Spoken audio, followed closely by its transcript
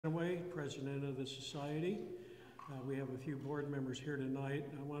Away, President of the Society. We have a few board members here tonight.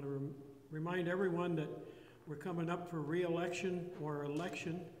 I want to remind everyone that we're coming up for re-election or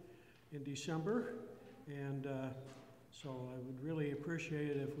election in December, and so I would really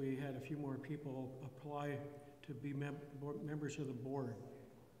appreciate it if we had a few more people apply to be members of the board.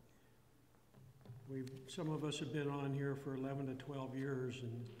 Some of us have been on here for 11 to 12 years,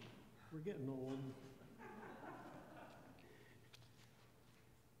 and we're getting old.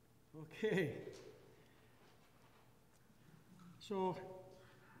 Okay, so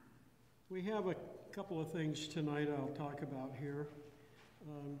we have a couple of things tonight I'll talk about here.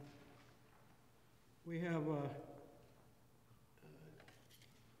 We have a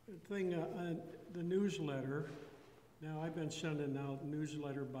thing, the newsletter. Now I've been sending out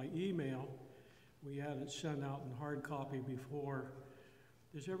newsletter by email. We had it sent out in hard copy before.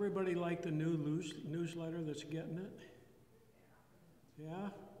 Does everybody like the new newsletter that's getting it? Yeah?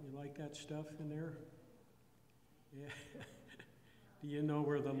 You like that stuff in there? Yeah. Do you know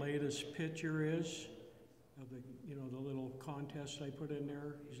where the latest picture is of the, the little contest I put in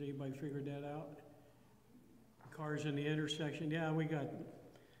there? Has anybody figured that out? Cars in the intersection. Yeah, we got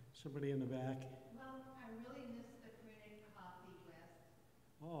somebody in the back. Well, I really missed the printed copy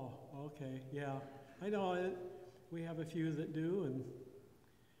list. Oh, okay. Yeah, I know it. We have a few that do, and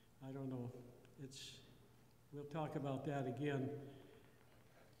I don't know. We'll talk about that again.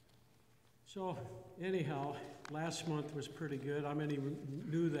 So anyhow, last month was pretty good. I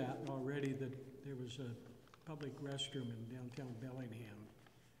knew that already, that there was a public restroom in downtown Bellingham.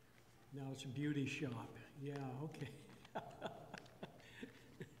 Now it's a beauty shop. Yeah, okay.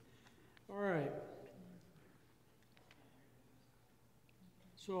 All right.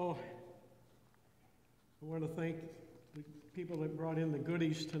 So I want to thank the people that brought in the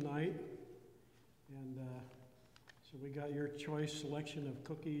goodies tonight. And so we got your choice selection of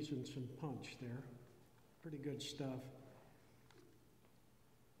cookies and some punch there. Pretty good stuff.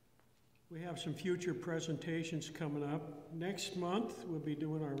 We have some future presentations coming up. Next month, we'll be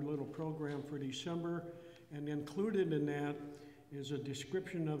doing our little program for December, and included in that is a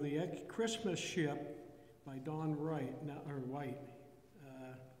description of the Christmas ship by Don White.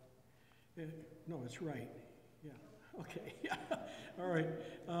 No, it's Wright. Yeah, okay, yeah, all right.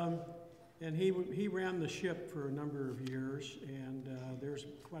 And he ran the ship for a number of years, and there's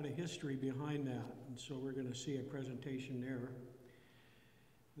quite a history behind that, and so we're going to see a presentation there.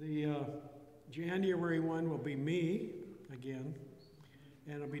 The January one will be me again,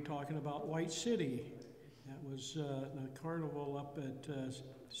 and I'll be talking about White City. That was the carnival up at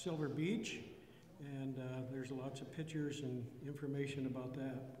Silver Beach, and there's lots of pictures and information about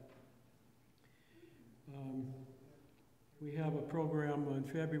that. We have a program in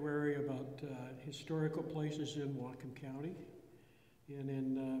February about historical places in Whatcom County. And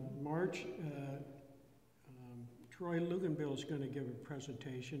in March, Troy Luganville is going to give a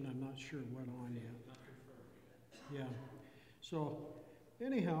presentation. I'm not sure what on yet. Yeah. So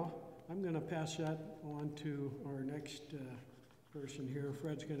anyhow, I'm going to pass that on to our next person here.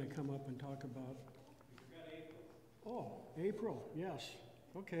 Fred's going to come up and talk about. Oh, April, yes.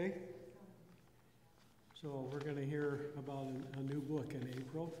 Okay. So we're going to hear about a new book in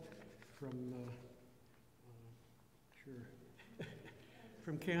April from,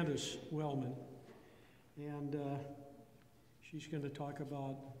 from Candace Wellman. And she's going to talk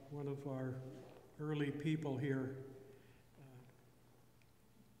about one of our early people here.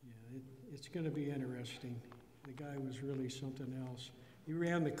 It's going to be interesting. The guy was really something else. He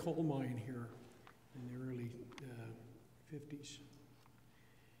ran the coal mine here in the early 50s.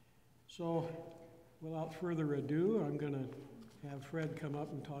 So, without further ado, I'm going to have Fred come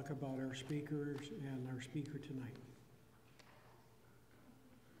up and talk about our speakers and our speaker tonight.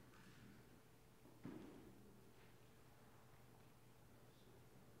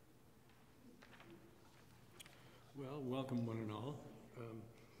 Well, welcome one and all.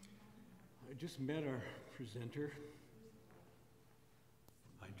 I just met our presenter.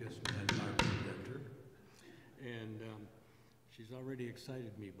 And she's already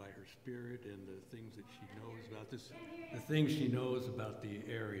excited me by her spirit and the things that she knows about this, the things she knows about the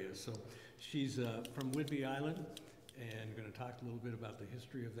area. So she's from Whidbey Island and going to talk a little bit about the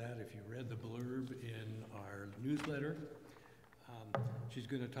history of that. If you read the blurb in our newsletter, she's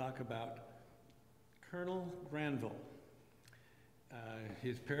going to talk about Colonel Granville.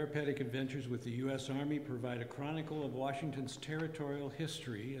 His peripatetic adventures with the U.S. Army provide a chronicle of Washington's territorial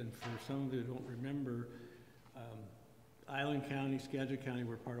history, and for some of you who don't remember, Island County, Skagit County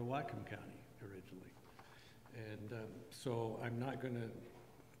were part of Whatcom County originally. And so I'm not going to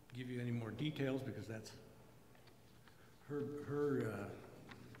give you any more details because that's her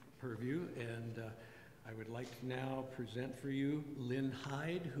overview, and I would like to now present for you Lynn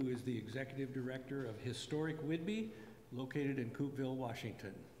Hyde, who is the Executive Director of Historic Whidbey, located in Coupeville,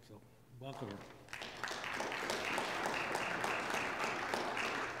 Washington. So, welcome her.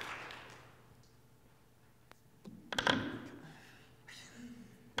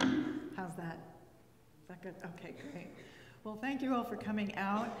 How's that? Is that good? Okay, great. Well, thank you all for coming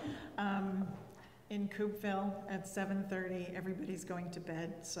out. In Coupeville at 7:30, everybody's going to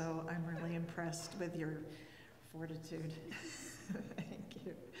bed, so I'm really impressed with your fortitude. Thank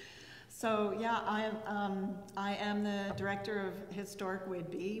you. So yeah, I am the director of Historic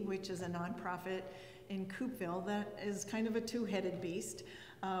Whidbey, which is a nonprofit in Coupeville that is kind of a two-headed beast.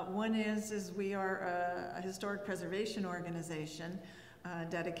 One is we are a historic preservation organization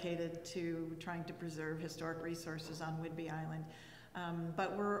dedicated to trying to preserve historic resources on Whidbey Island.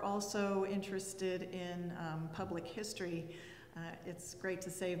 But we're also interested in public history. It's great to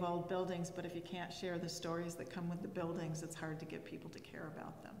save old buildings, but if you can't share the stories that come with the buildings, it's hard to get people to care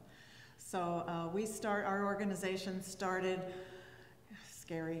about them. So our organization started,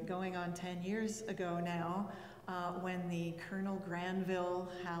 scary, going on 10 years ago now, when the Colonel Granville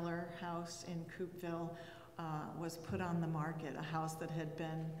Haller house in Coupeville was put on the market, a house that had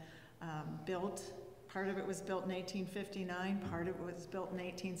been built. Part of it was built in 1859, part of it was built in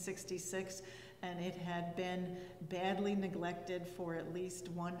 1866, and it had been badly neglected for at least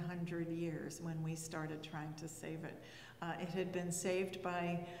 100 years when we started trying to save it. It had been saved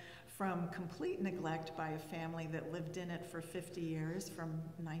from complete neglect by a family that lived in it for 50 years, from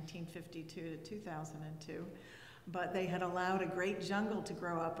 1952 to 2002. But they had allowed a great jungle to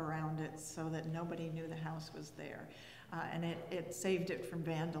grow up around it so that nobody knew the house was there. And it saved it from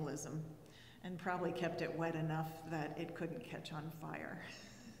vandalism, and probably kept it wet enough that it couldn't catch on fire.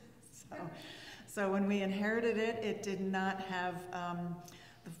 So when we inherited it, it did not have,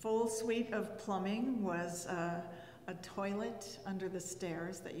 the full suite of plumbing was a toilet under the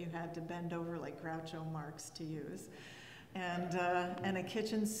stairs that you had to bend over like Groucho Marx to use, and a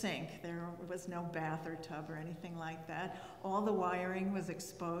kitchen sink. There was no bath or tub or anything like that. All the wiring was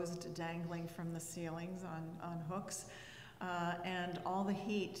exposed, dangling from the ceilings on hooks. And all the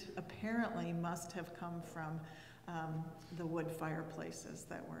heat apparently must have come from the wood fireplaces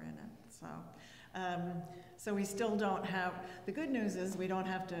that were in it. So we still don't have, the good news is we don't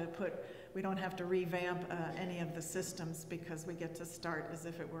have to revamp any of the systems, because we get to start as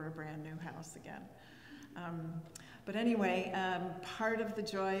if it were a brand new house again. But anyway, part of the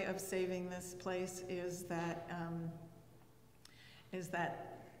joy of saving this place is that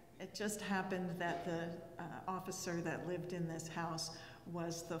it just happened that the officer that lived in this house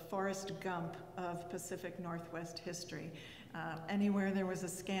was the Forrest Gump of Pacific Northwest history. Anywhere there was a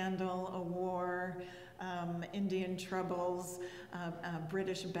scandal, a war, Indian troubles,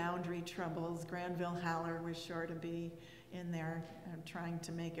 British boundary troubles, Granville Haller was sure to be in there trying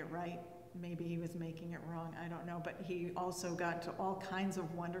to make it right. Maybe he was making it wrong, I don't know, but he also got to all kinds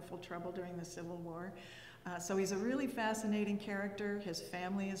of wonderful trouble during the Civil War. So he's a really fascinating character. His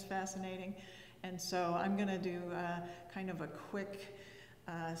family is fascinating. And so I'm going to do kind of a quick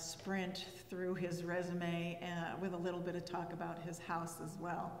sprint through his resume with a little bit of talk about his house as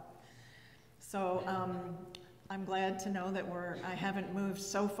well. So I'm glad to know that I haven't moved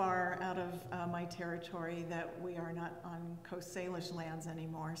so far out of my territory that we are not on Coast Salish lands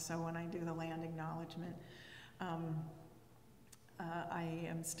anymore. So when I do the land acknowledgement, I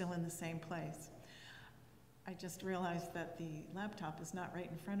am still in the same place. I just realized that the laptop is not right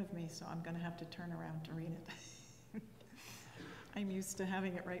in front of me, so I'm going to have to turn around to read it. I'm used to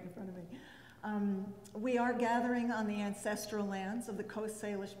having it right in front of me. We are gathering on the ancestral lands of the Coast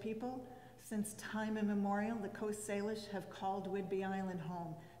Salish people. Since time immemorial, the Coast Salish have called Whidbey Island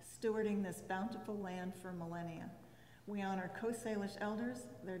home, stewarding this bountiful land for millennia. We honor Coast Salish elders,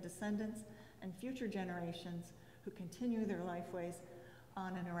 their descendants, and future generations who continue their lifeways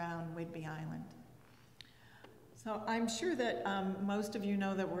on and around Whidbey Island. So I'm sure that most of you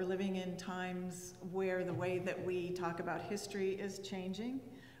know that we're living in times where the way that we talk about history is changing.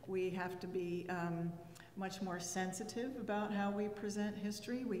 We have to be much more sensitive about how we present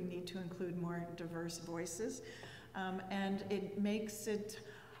history. We need to include more diverse voices. And it makes it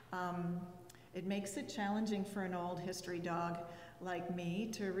challenging for an old history dog like me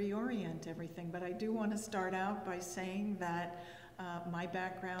to reorient everything. But I do want to start out by saying that my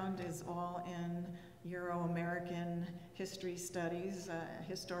background is all in Euro-American history studies,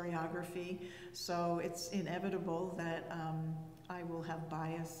 historiography, so it's inevitable that I will have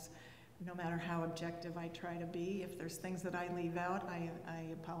bias no matter how objective I try to be. If there's things that I leave out, I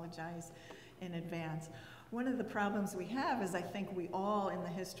apologize in advance. One of the problems we have is I think we all in the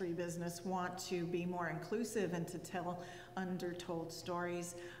history business want to be more inclusive and to tell undertold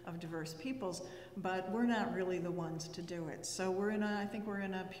stories of diverse peoples, but we're not really the ones to do it. So I think we're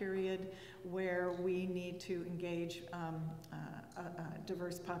in a period where we need to engage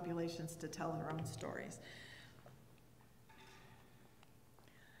diverse populations to tell their own stories.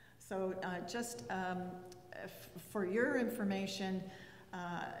 So just for your information,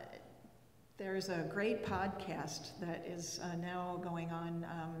 there's a great podcast that is now going on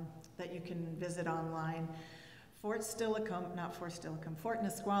that you can visit online. Fort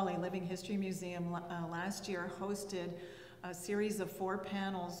Nisqually Living History Museum last year hosted a series of 4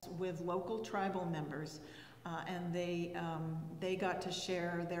 panels with local tribal members, and they got to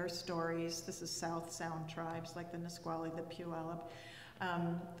share their stories. This is South Sound tribes like the Nisqually, the Puyallup,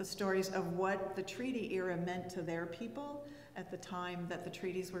 the stories of what the treaty era meant to their people at the time that the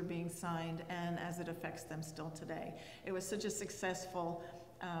treaties were being signed and as it affects them still today. It was such a successful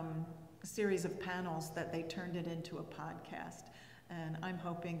series of panels that they turned it into a podcast. And I'm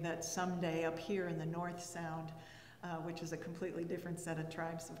hoping that someday up here in the North Sound, which is a completely different set of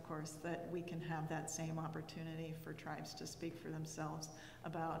tribes, of course, that we can have that same opportunity for tribes to speak for themselves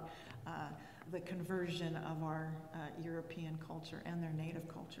about the conversion of our European culture and their native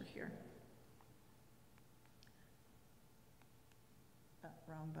culture here.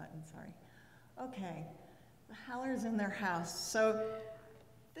 Wrong button, sorry. Okay, the Hallers in their house. So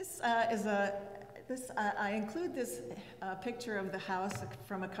this I include this picture of the house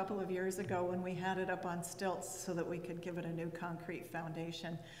from a couple of years ago when we had it up on stilts so that we could give it a new concrete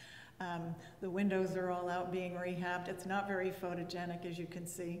foundation. The windows are all out being rehabbed. It's not very photogenic, as you can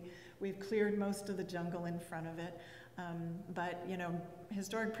see. We've cleared most of the jungle in front of it. But, you know,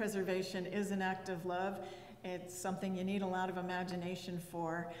 historic preservation is an act of love. It's something you need a lot of imagination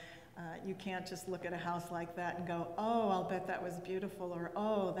for. You can't just look at a house like that and go, oh, I'll bet that was beautiful, or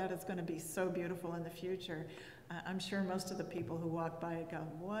oh, that is going to be so beautiful in the future. I'm sure most of the people who walk by it go,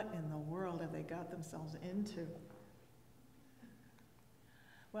 what in the world have they got themselves into?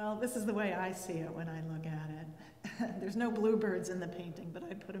 Well, this is the way I see it when I look at it. There's no bluebirds in the painting, but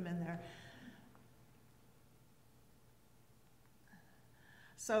I put them in there.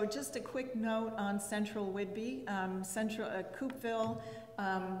 So just a quick note on Central Whidbey, Coupeville.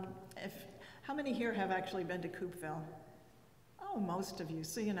 How many here have actually been to Coupeville? Oh, most of you.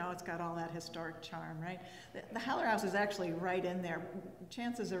 So you know it's got all that historic charm, right? The Haller House is actually right in there.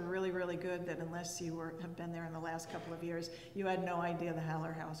 Chances are really, really good that unless you have been there in the last couple of years, you had no idea the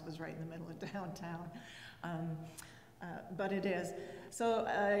Haller House was right in the middle of downtown. But it is. So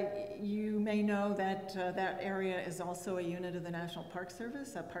you may know that that area is also a unit of the National Park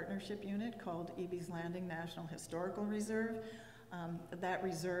Service, a partnership unit called Eby's Landing National Historical Reserve. That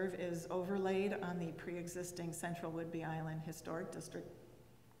reserve is overlaid on the pre-existing Central Whidbey Island Historic District.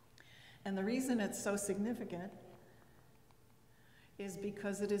 And the reason it's so significant is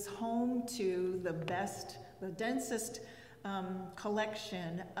because it is home to the densest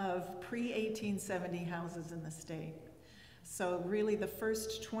collection of pre-1870 houses in the state. So really the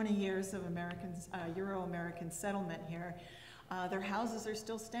first 20 years of Euro-American settlement here, their houses are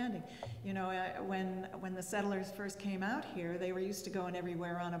still standing. You know, when the settlers first came out here, they were used to going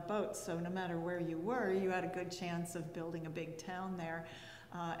everywhere on a boat, so no matter where you were, you had a good chance of building a big town there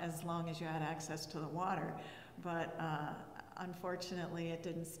as long as you had access to the water. But unfortunately, it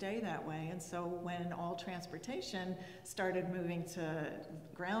didn't stay that way, and so when all transportation started moving to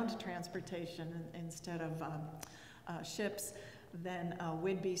ground transportation instead of ships, then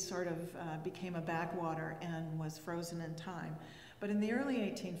Whidbey sort of became a backwater and was frozen in time. But in the early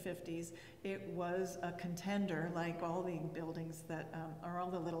 1850s, it was a contender, like all the buildings that, or all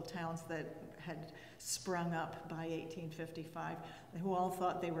the little towns that had sprung up by 1855, who all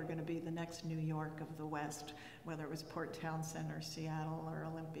thought they were going to be the next New York of the West, whether it was Port Townsend or Seattle or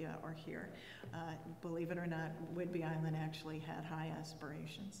Olympia or here. Believe it or not, Whidbey Island actually had high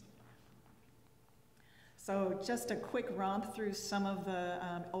aspirations. So just a quick romp through some of the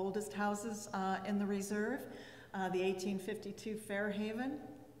oldest houses in the reserve. The 1852 Fairhaven,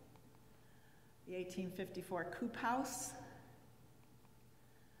 the 1854 Coop House,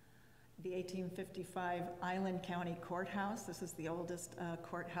 the 1855 Island County Courthouse. This is the oldest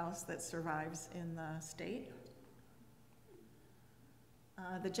courthouse that survives in the state.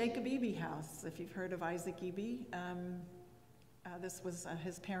 The Jacob Eby House, if you've heard of Isaac Eby, this was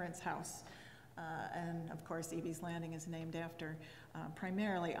his parents' house. And of course, Eby's Landing is named after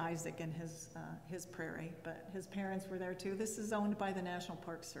primarily Isaac and his prairie, but his parents were there too. This is owned by the National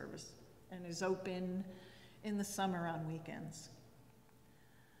Park Service and is open in the summer on weekends.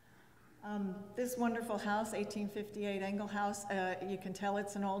 This wonderful house, 1858 Engel House, you can tell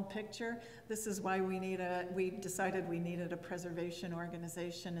it's an old picture. This is why we decided we needed a preservation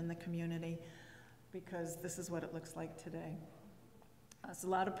organization in the community, because this is what it looks like today. There's a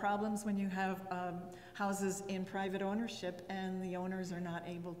lot of problems when you have houses in private ownership and the owners are not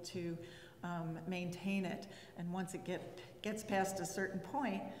able to maintain it. And once it gets past a certain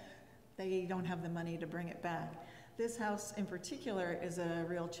point, they don't have the money to bring it back. This house in particular is a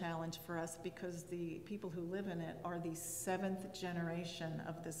real challenge for us because the people who live in it are the 7th generation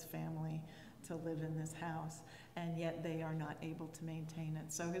of this family to live in this house, and yet they are not able to maintain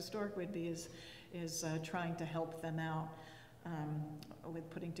it. So Historic Whidbey is trying to help them out with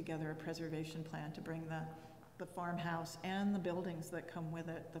putting together a preservation plan to bring the farmhouse and the buildings that come with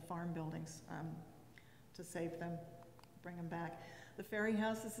it, the farm buildings, to save them, bring them back. The Ferry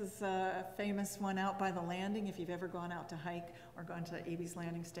House, this is a famous one out by the landing. If you've ever gone out to hike or gone to Abey's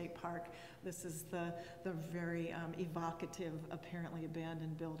Landing State Park, this is the very evocative, apparently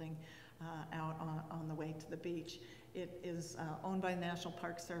abandoned building out on the way to the beach. It is owned by the National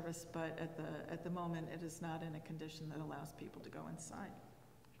Park Service, but at the moment it is not in a condition that allows people to go inside.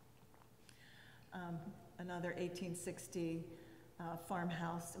 Another 1860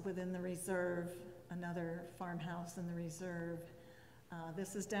 farmhouse within the reserve, another farmhouse in the reserve.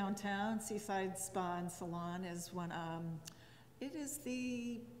 This is downtown. Seaside Spa and Salon is one. Is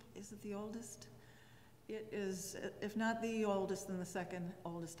it the oldest? It is, if not the oldest, then the second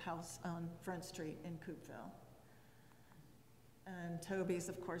oldest house on Front Street in Coupeville. And Toby's,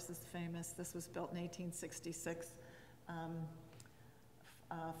 of course, is famous. This was built in 1866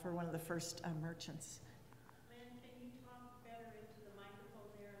 for one of the first merchants. Lynn, can you talk better into the microphone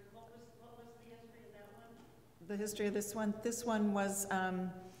there? What was the history of that one? The history of this one was,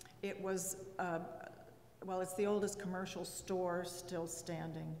 well, it's the oldest commercial store still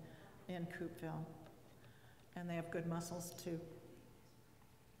standing in Coupeville. And they have good mussels too.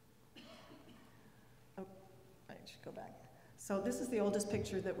 Oh, I should go back. So this is the oldest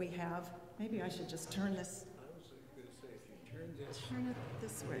picture that we have. Maybe I should just turn this. I was going to say, if you Turn it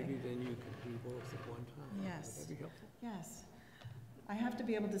this way. maybe then you could do both at one time. Yes. Would that be helpful? Yes. I have to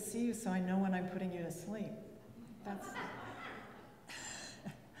be able to see you so I know when I'm putting you to sleep. That's.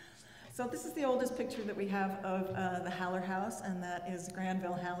 So this is the oldest picture that we have of the Haller house, and that is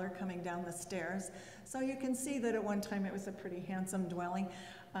Granville Haller coming down the stairs. So you can see that at one time it was a pretty handsome dwelling.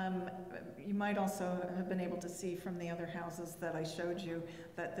 You might also have been able to see from the other houses that I showed you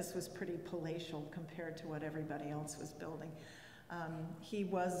that this was pretty palatial compared to what everybody else was building. He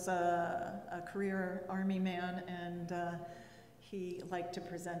was a career army man, and he liked to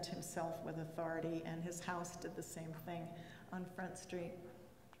present himself with authority, and his house did the same thing on Front Street.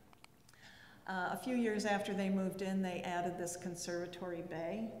 A few years after they moved in, they added this conservatory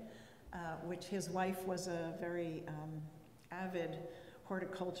bay, which his wife was a very avid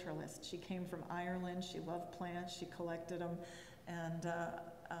horticulturalist. She came from Ireland. She loved plants. She collected them, and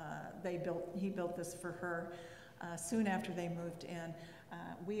he built this for her. Soon after they moved in,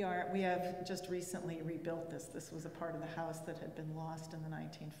 we have just recently rebuilt this. This was a part of the house that had been lost in the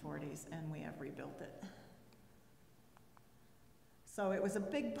 1940s, and we have rebuilt it. So it was a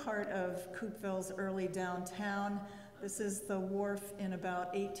big part of Coupeville's early downtown. This is the wharf in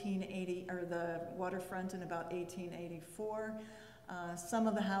about 1880, or the waterfront in about 1884. Some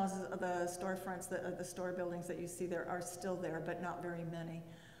of the houses, the storefronts, the store buildings that you see there are still there, but not very many.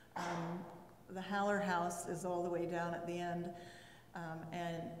 The Haller house is all the way down at the end,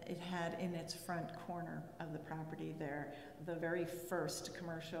 and it had in its front corner of the property there the very first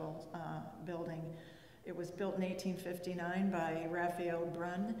commercial building. It was built in 1859 by Raphael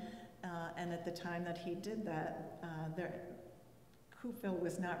Brunn, and at the time that he did that, Coupeville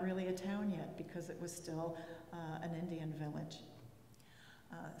was not really a town yet because it was still an Indian village.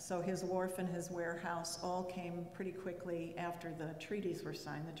 So his wharf and his warehouse all came pretty quickly after the treaties were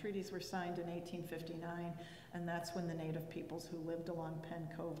signed. The treaties were signed in 1859, and that's when the native peoples who lived along Penn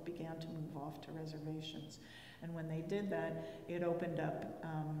Cove began to move off to reservations. And when they did that, it opened up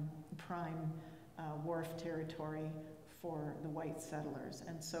prime wharf territory for the white settlers.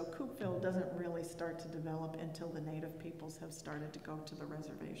 And so Coupeville doesn't really start to develop until the native peoples have started to go to the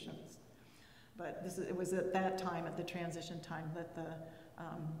reservations. But it was at that time, at the transition time, that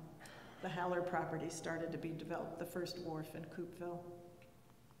the Haller property started to be developed, the first wharf in Coupeville.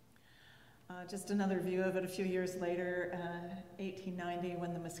 Just another view of it a few years later, 1890,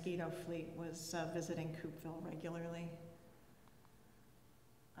 when the mosquito fleet was visiting Coupeville regularly.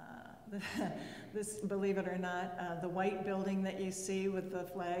 This, believe it or not, the white building that you see with the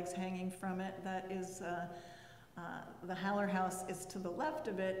flags hanging from it, that is, the Haller house is to the left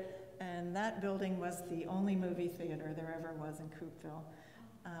of it, and that building was the only movie theater there ever was in Coupeville,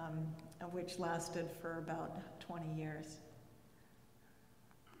 which lasted for about 20 years.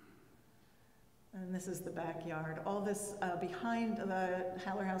 And this is the backyard. All this behind the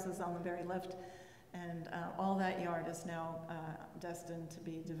Haller house is on the very left, and all that yard is now destined to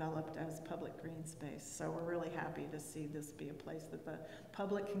be developed as public green space. So we're really happy to see this be a place that the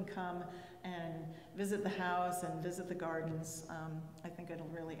public can come and visit the house and visit the gardens. I think it'll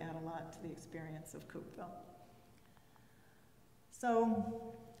really add a lot to the experience of Coupeville.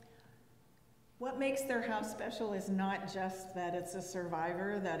 So what makes their house special is not just that it's a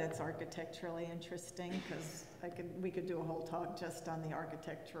survivor, that it's architecturally interesting, because we could do a whole talk just on the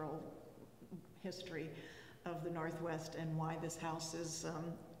architectural history of the Northwest and why this house is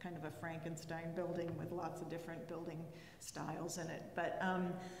kind of a Frankenstein building with lots of different building styles in it. But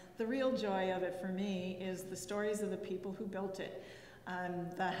the real joy of it for me is the stories of the people who built it.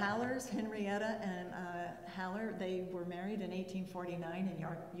 The Hallers, Henrietta and Haller, they were married in 1849 in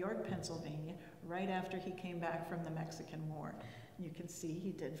York, Pennsylvania, right after he came back from the Mexican War. You can see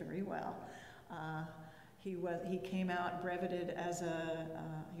he did very well. He came out breveted as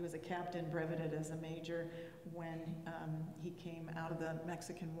he was a captain, breveted as a major when he came out of the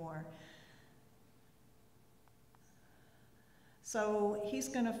Mexican War. So he's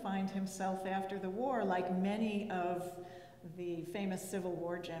going to find himself after the war, like many of the famous Civil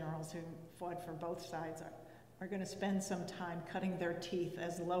War generals who fought for both sides, are going to spend some time cutting their teeth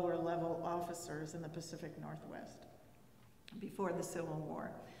as lower level officers in the Pacific Northwest before the Civil War.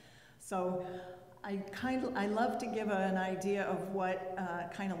 So I love to give an idea of what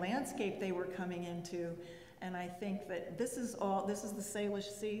kind of landscape they were coming into, and I think that this is the Salish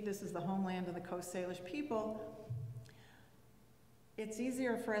Sea, this is the homeland of the Coast Salish people. It's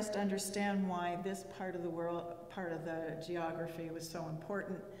easier for us to understand why this part of the world, part of the geography was so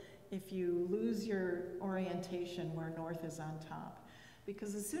important if you lose your orientation where north is on top.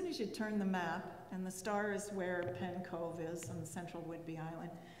 Because as soon as you turn the map, and the star is where Penn Cove is on the central Whidbey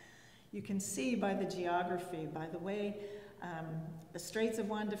Island, you can see by the geography, by the way the Straits of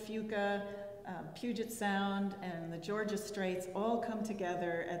Juan to Fuca, Puget Sound, and the Georgia Straits all come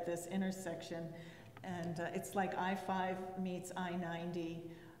together at this intersection. And it's like I-5 meets I-90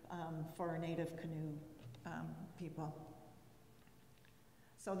 for native canoe people.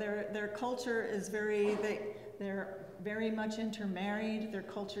 So their culture is they're very much intermarried, their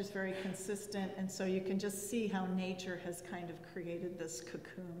culture is very consistent, and so you can just see how nature has kind of created this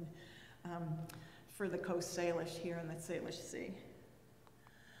cocoon for the Coast Salish here in the Salish Sea.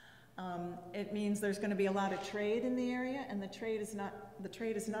 It means there's going to be a lot of trade in the area, and the trade is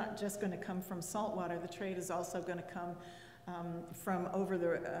not just going to come from saltwater. The trade is also going to come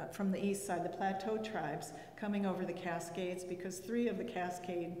from the east side, the Plateau tribes coming over the Cascades, because 3 of the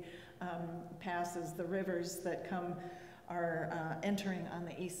Cascade passes, the rivers that come, are entering on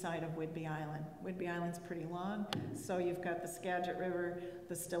the east side of Whidbey Island. Whidbey Island's pretty long, so you've got the Skagit River,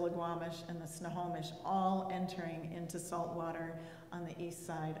 the Stillaguamish, and the Snohomish all entering into saltwater on the east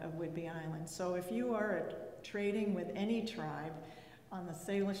side of Whidbey Island. So if you are trading with any tribe on the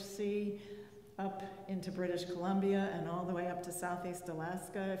Salish Sea, up into British Columbia and all the way up to southeast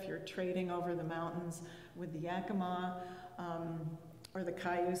Alaska, if you're trading over the mountains with the Yakama or the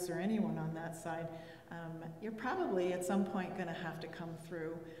Cayuse or anyone on that side, you're probably at some point going to have to come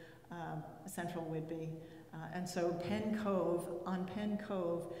through central Whidbey. And so Penn Cove,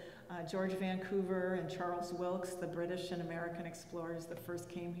 George Vancouver and Charles Wilkes, the British and American explorers that first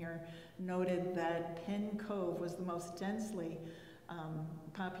came here, noted that Penn Cove was the most densely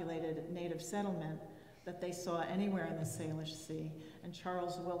populated native settlement that they saw anywhere in the Salish Sea. And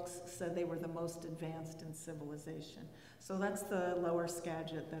Charles Wilkes said they were the most advanced in civilization. So that's the lower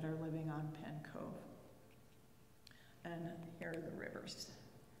Skagit that are living on Penn Cove. And here are the rivers.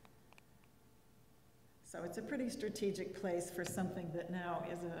 So it's a pretty strategic place for something that now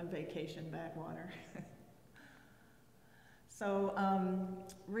is a vacation backwater. So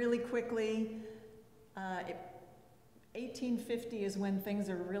really quickly, 1850 is when things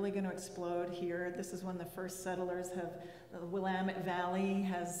are really going to explode here. This is when the first settlers the Willamette Valley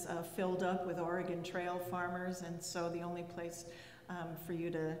has filled up with Oregon Trail farmers, and so the only place for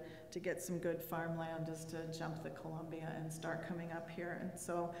you to get some good farmland is to jump the Columbia and start coming up here. And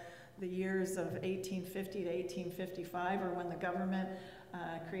so the years of 1850 to 1855 are when the government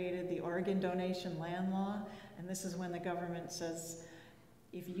created the Oregon Donation Land Law, and this is when the government says,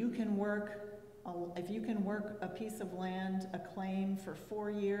 if you can work a piece of land, a claim for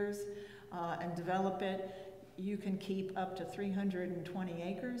 4 years and develop it, you can keep up to 320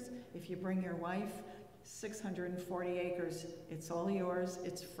 acres. If you bring your wife, 640 acres. It's all yours,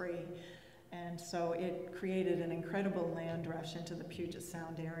 it's free. And so it created an incredible land rush into the Puget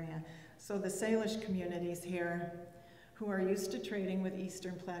Sound area. So the Salish communities here, who are used to trading with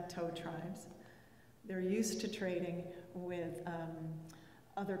Eastern Plateau tribes, they're used to trading with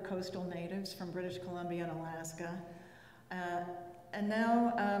other coastal natives from British Columbia and Alaska. And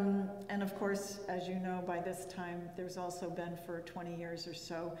now, and of course, as you know, by this time, there's also been for 20 years or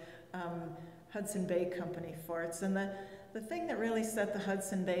so, Hudson Bay Company forts. And the thing that really set the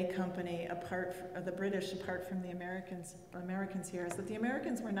Hudson Bay Company apart, the British apart from the Americans here, is that the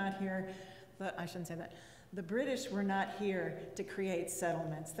Americans were not here, I shouldn't say that, the British were not here to create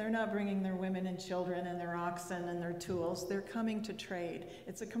settlements. They're not bringing their women and children and their oxen and their tools. They're coming to trade.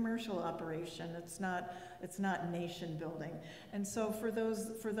 It's a commercial operation. It's not nation building. And so for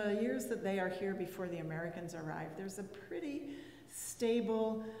the years that they are here before the Americans arrived, there's a pretty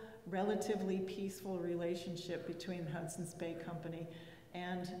stable, relatively peaceful relationship between Hudson's Bay Company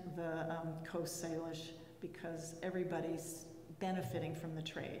and the Coast Salish, because everybody's benefiting from the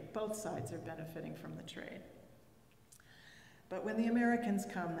trade. Both sides are benefiting from the trade. But when the Americans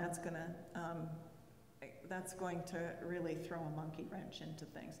come, that's going to really throw a monkey wrench into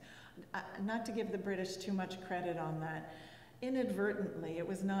things. Not to give the British too much credit on that. Inadvertently, it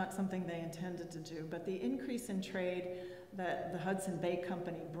was not something they intended to do, but the increase in trade that the Hudson Bay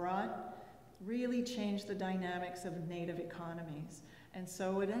Company brought really changed the dynamics of native economies. And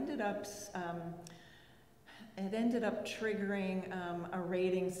so it ended up triggering a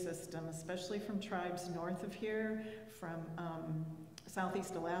raiding system, especially from tribes north of here, from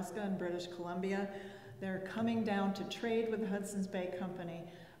Southeast Alaska and British Columbia. They're coming down to trade with the Hudson's Bay Company,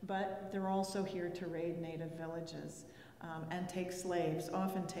 but they're also here to raid native villages and take slaves.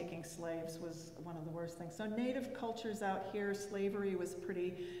 Often taking slaves was one of the worst things. So native cultures out here, slavery was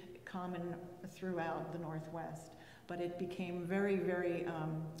pretty common throughout the Northwest, but it became very, very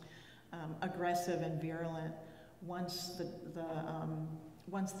aggressive and virulent once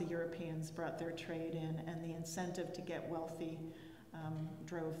the Europeans brought their trade in, and the incentive to get wealthy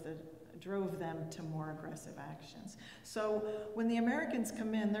drove them to more aggressive actions. So when the Americans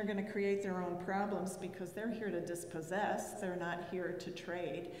come in, they're going to create their own problems because they're here to dispossess. They're not here to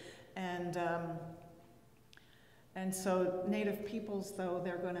trade, and so native peoples, though,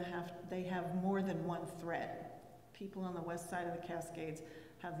 they have more than one threat. People on the west side of the Cascades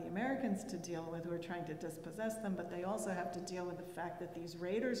have the Americans to deal with who are trying to dispossess them, but they also have to deal with the fact that these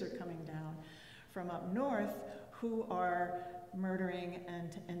raiders are coming down from up north who are murdering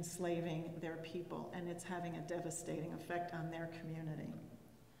and enslaving their people, and it's having a devastating effect on their community.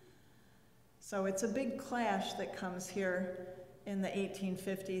 So it's a big clash that comes here in the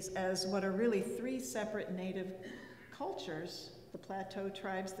 1850s as what are really three separate native cultures: the Plateau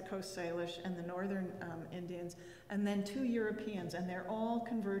tribes, the Coast Salish, and the Northern Indians, and then two Europeans, and they're all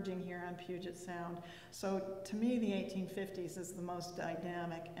converging here on Puget Sound. So to me, the 1850s is the most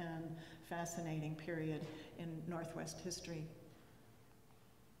dynamic and fascinating period in Northwest history.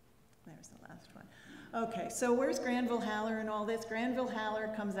 There's the last one. Okay, so where's Granville Haller in all this? Granville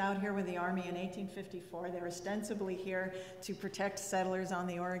Haller comes out here with the Army in 1854. They're ostensibly here to protect settlers on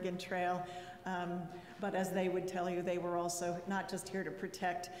the Oregon Trail. But as they would tell you, they were also not just here to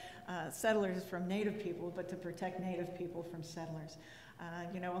protect settlers from native people, but to protect native people from settlers.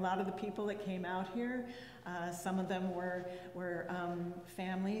 You know, a lot of the people that came out here, some of them were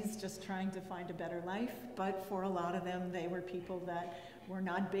families just trying to find a better life, but for a lot of them, they were people that were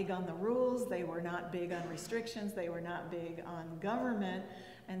not big on the rules, they were not big on restrictions, they were not big on government,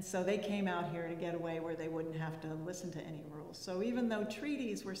 and so they came out here to get away where they wouldn't have to listen to any rules. So even though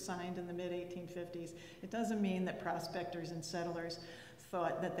treaties were signed in the mid-1850s, it doesn't mean that prospectors and settlers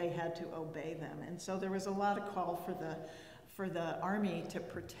thought that they had to obey them. And so there was a lot of call for the Army to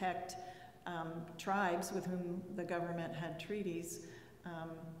protect tribes with whom the government had treaties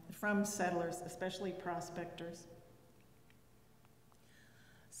from settlers, especially prospectors.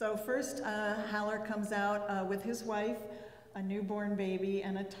 So first, Haller comes out with his wife, a newborn baby,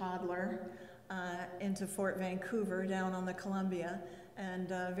 and a toddler into Fort Vancouver down on the Columbia, and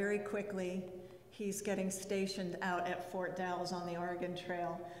very quickly he's getting stationed out at Fort Dalles on the Oregon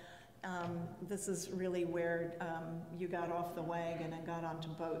Trail. This is really where you got off the wagon and got onto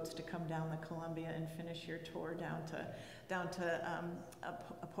boats to come down the Columbia and finish your tour down to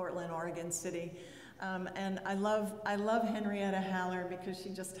Portland, Oregon City. And I love Henrietta Haller because she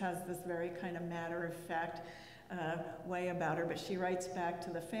just has this very kind of matter-of-fact way about her, but she writes back to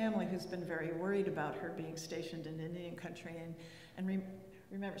the family who's been very worried about her being stationed in Indian country. And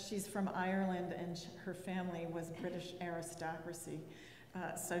remember, she's from Ireland, and her family was British aristocracy.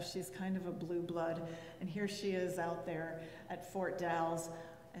 So she's kind of a blue blood. And here she is out there at Fort Dalles.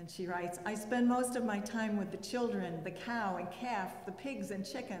 And she writes, I spend most of my time with the children, the cow and calf, the pigs and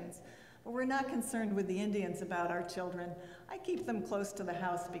chickens. But we're not concerned with the Indians about our children. I keep them close to the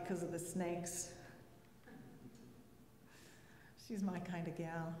house because of the snakes. She's my kind of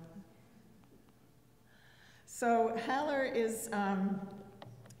gal. So Haller is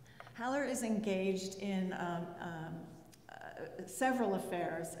engaged in several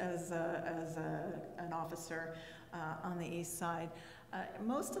affairs as an officer on the east side.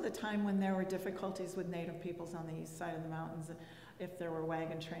 Most of the time when there were difficulties with Native peoples on the east side of the mountains, if there were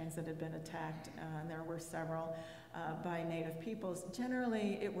wagon trains that had been attacked, and there were several by Native peoples,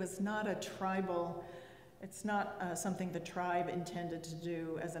 generally it was not a tribal, it's not something the tribe intended to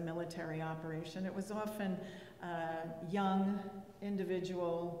do as a military operation. It was often young,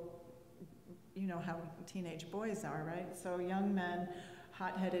 individual, you know how teenage boys are, right? So young men,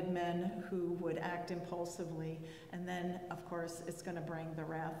 hot-headed men who would act impulsively, and then, of course, it's going to bring the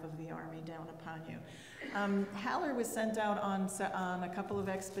wrath of the army down upon you. Haller was sent out on a couple of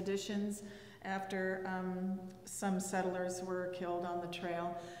expeditions after some settlers were killed on the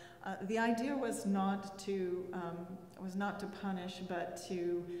trail. The idea was not to punish, but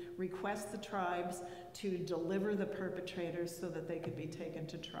to request the tribes to deliver the perpetrators so that they could be taken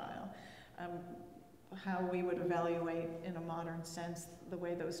to trial. How we would evaluate, in a modern sense, the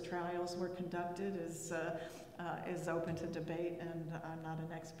way those trials were conducted is open to debate, and I'm not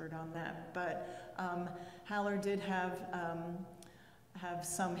an expert on that. But Haller did have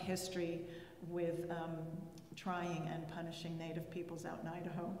some history with trying and punishing Native peoples out in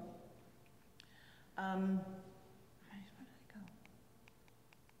Idaho. Where did I go?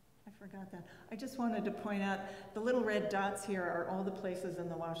 I forgot that. I just wanted to point out the little red dots here are all the places in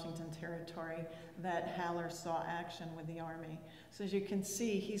the Washington Territory that Haller saw action with the Army. So as you can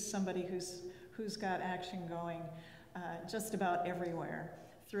see, he's somebody who's got action going just about everywhere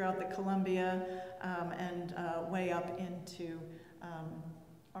throughout the Columbia and way up into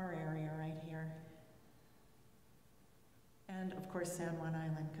our area right here. And of course San Juan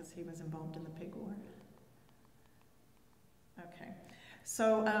Island, because he was involved in the Pig War. Okay,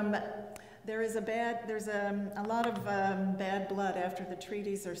 so there's a lot of bad blood after the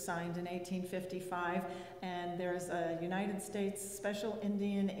treaties are signed in 1855, and there's a United States Special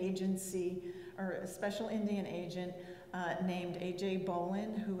Indian Agency, or a Special Indian Agent named A.J.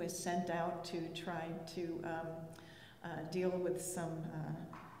 Bolin, who is sent out to try to deal with some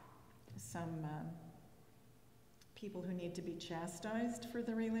people who need to be chastised for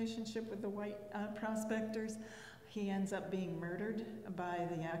the relationship with the white prospectors. He ends up being murdered by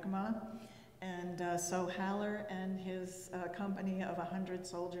the Yakama, and so Haller and his company of 100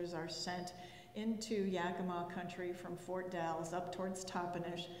 soldiers are sent into Yakama country from Fort Dalles up towards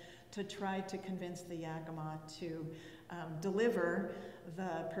Toppenish to try to convince the Yakama to deliver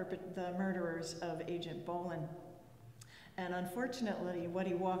the murderers of Agent Bolin. And unfortunately, what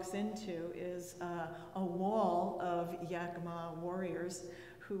he walks into is a wall of Yakama warriors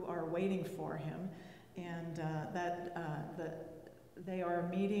who are waiting for him, and they are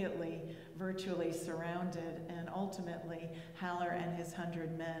immediately virtually surrounded, and ultimately Haller and his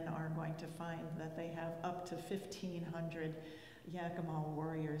 100 men are going to find that they have up to 1,500 Yakama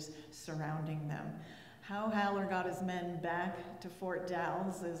warriors surrounding them. How Haller got his men back to Fort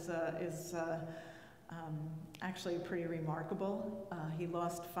Dalles is actually pretty remarkable. He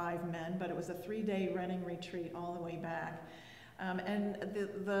lost 5 men, but it was a 3-day running retreat all the way back. And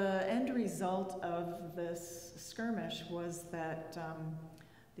the end result of this skirmish was that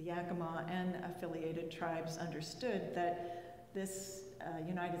the Yakama and affiliated tribes understood that this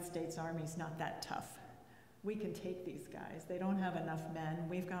United States Army is not that tough. We can take these guys. They don't have enough men.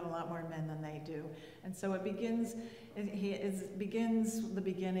 We've got a lot more men than they do. And so it begins, it's the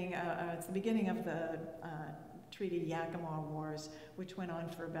beginning of the Treaty Yakama Wars, which went on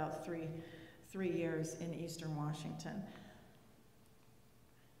for about three years in eastern Washington.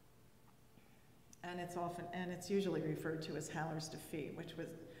 And it's usually referred to as Haller's defeat,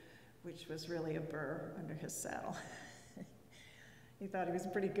 which was really a burr under his saddle. He thought he was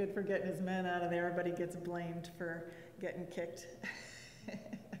pretty good for getting his men out of there, but he gets blamed for getting kicked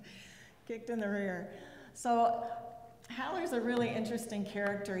in the rear. So Haller's a really interesting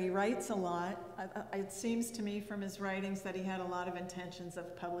character. He writes a lot. It seems to me from his writings that he had a lot of intentions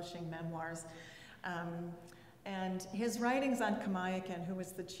of publishing memoirs. And his writings on Kamayakan, who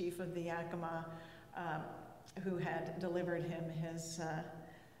was the chief of the Yakama, who had delivered him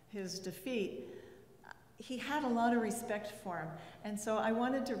his defeat, he had a lot of respect for him. And so I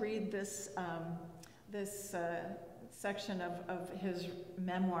wanted to read this section of his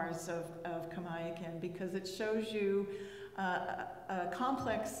memoirs of Kamayakin, because it shows you a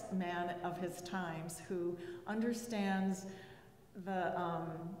complex man of his times who understands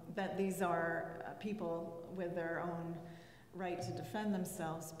that these are people with their own right to defend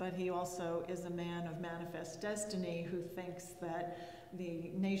themselves, but he also is a man of manifest destiny who thinks that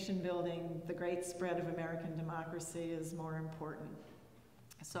the nation building, the great spread of American democracy is more important.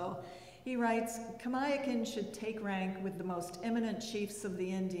 So he writes, Kamayakin should take rank with the most eminent chiefs of the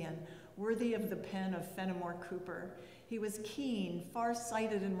Indian, worthy of the pen of Fenimore Cooper. He was keen,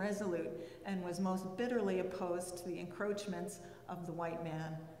 far-sighted, and resolute, and was most bitterly opposed to the encroachments of the white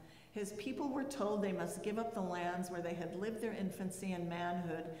man. His people were told they must give up the lands where they had lived their infancy and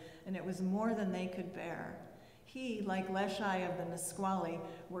manhood, and it was more than they could bear. He, like Leshai of the Nisqually,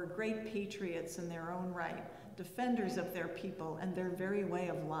 were great patriots in their own right, defenders of their people and their very way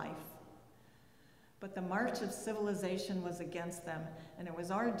of life. But the march of civilization was against them, and it was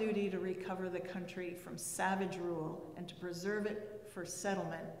our duty to recover the country from savage rule and to preserve it for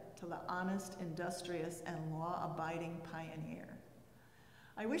settlement to the honest, industrious, and law-abiding pioneer.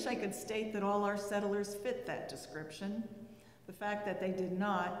 I wish I could state that all our settlers fit that description. The fact that they did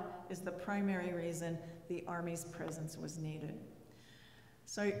not is the primary reason the Army's presence was needed.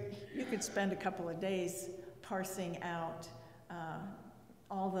 So you could spend a couple of days parsing out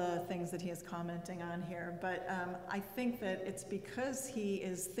all the things that he is commenting on here, but I think that it's because he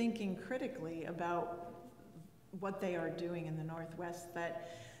is thinking critically about what they are doing in the Northwest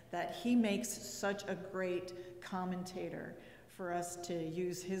that he makes such a great commentator for us to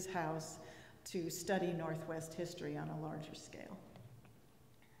use his house to study Northwest history on a larger scale.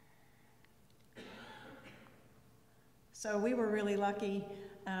 So we were really lucky.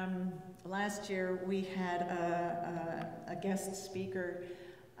 Last year we had a guest speaker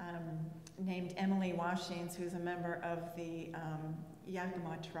named Emily Washings, who's a member of the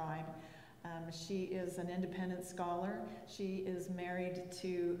Yakama tribe. She is an independent scholar. She is married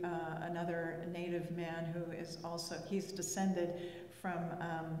to another native man who is also, he's descended from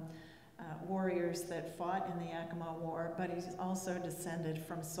warriors that fought in the Yakama War, but he's also descended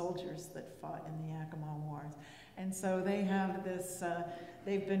from soldiers that fought in the Yakama Wars. And so they have this,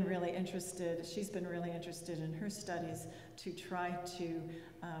 they've been really interested, she's been really interested in her studies to try to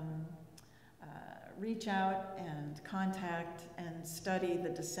reach out and contact and study the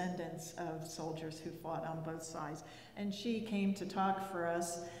descendants of soldiers who fought on both sides. And she came to talk for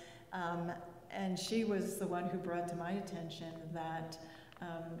us, and she was the one who brought to my attention that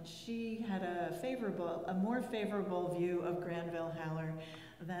she had a more favorable view of Granville Haller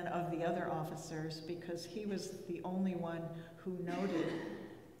than of the other officers, because he was the only one who noted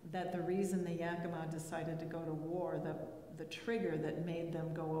that the reason the Yakama decided to go to war, the trigger that made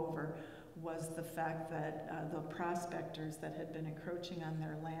them go over, was the fact that the prospectors that had been encroaching on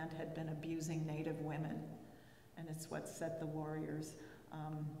their land had been abusing native women. And it's what set the warriors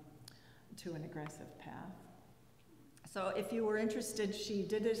to an aggressive path. So if you were interested, she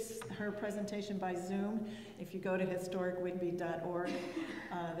did her presentation by Zoom. If you go to historicwhidbey.org,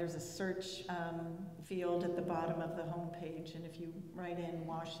 there's a search field at the bottom of the homepage, and if you write in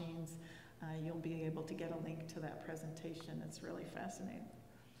Washings, you'll be able to get a link to that presentation. It's really fascinating.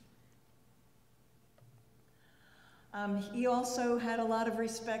 He also had a lot of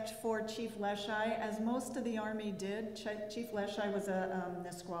respect for Chief Leshai, as most of the Army did. Chief Leshai was a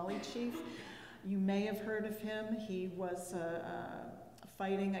Nisqually chief. You may have heard of him. He was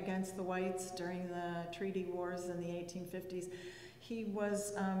fighting against the whites during the treaty wars in the 1850s. He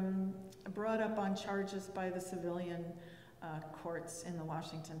was brought up on charges by the civilian courts in the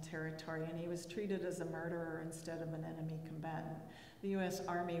Washington Territory, and he was treated as a murderer instead of an enemy combatant. The U.S.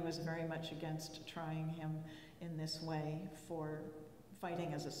 Army was very much against trying him in this way for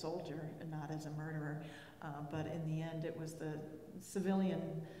fighting as a soldier and not as a murderer. But in the end, it was the civilian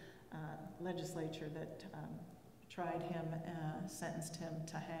legislature that tried him, sentenced him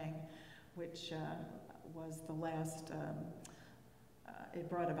to hang, which was the last, it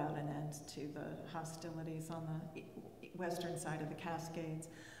brought about an end to the hostilities on the western side of the Cascades.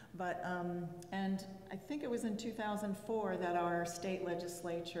 But, and I think it was in 2004 that our state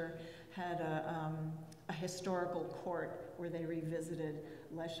legislature had a historical court where they revisited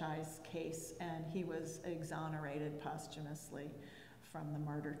Leshai's case, and he was exonerated posthumously from the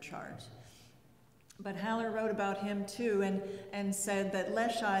murder charge. But Haller wrote about him too, and said that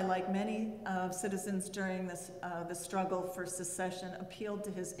Leshai, like many citizens during the struggle for secession, appealed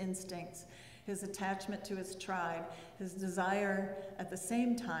to his instincts, his attachment to his tribe, his desire at the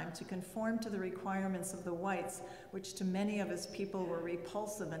same time to conform to the requirements of the whites, which to many of his people were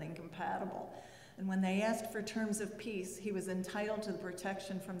repulsive and incompatible. And when they asked for terms of peace, he was entitled to the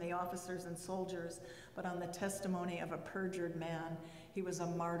protection from the officers and soldiers, but on the testimony of a perjured man, he was a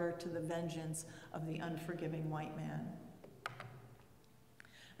martyr to the vengeance of the unforgiving white man.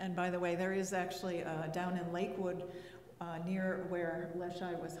 And by the way, there is actually, down in Lakewood, near where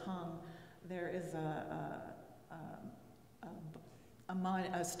Leshai was hung, there is a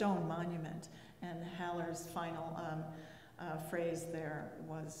stone monument, and Haller's final phrase there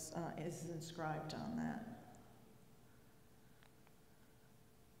is inscribed on that.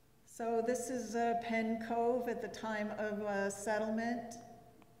 So this is Penn Cove at the time of settlement.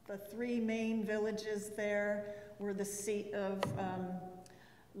 The three main villages there were the seat of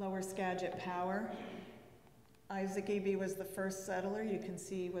Lower Skagit power. Isaac Eby was the first settler. You can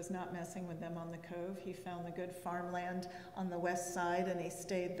see he was not messing with them on the cove. He found the good farmland on the west side, and he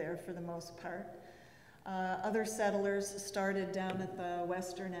stayed there for the most part. Other settlers started down at the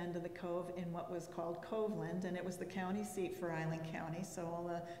western end of the cove in what was called Coveland, and it was the county seat for Island County, so all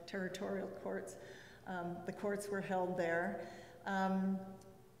the territorial courts, the courts were held there. And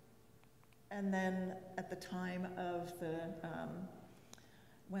then at the time of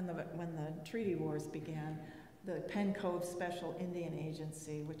when the treaty wars began, the Penn Cove Special Indian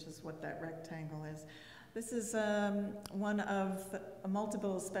Agency, which is what that rectangle is. This is one of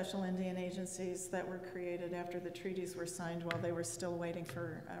multiple special Indian agencies that were created after the treaties were signed while they were still waiting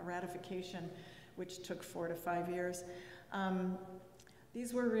for ratification, which took 4 to 5 years.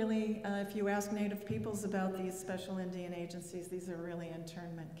 These were really, if you ask Native peoples about these special Indian agencies, these are really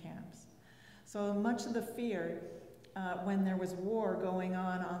internment camps. So much of the fear when there was war going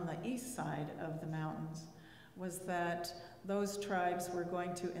on the east side of the mountains was that those tribes were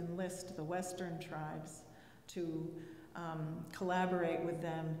going to enlist the western tribes to collaborate with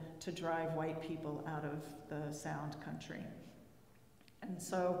them to drive white people out of the Sound country. And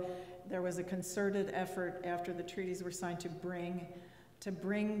so there was a concerted effort after the treaties were signed to bring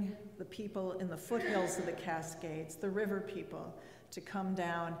the people in the foothills of the Cascades, the river people, to come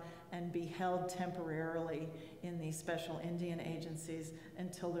down and be held temporarily in these special Indian agencies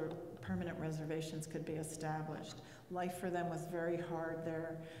until the permanent reservations could be established. Life for them was very hard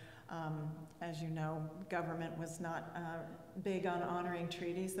there. As you know, government was not big on honoring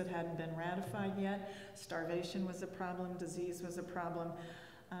treaties that hadn't been ratified yet. Starvation was a problem, disease was a problem.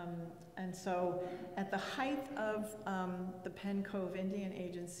 And so at the height of the Penn Cove Indian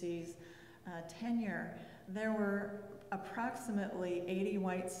Agency's tenure, there were approximately 80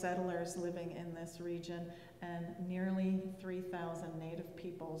 white settlers living in this region and nearly 3,000 Native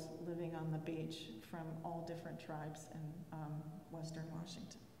peoples living on the beach from all different tribes in Western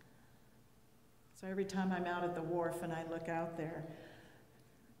Washington. So every time I'm out at the wharf and I look out there,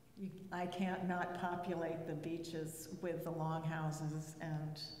 I can't not populate the beaches with the longhouses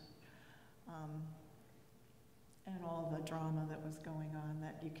and all the drama that was going on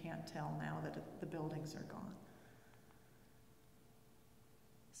that you can't tell now that the buildings are gone.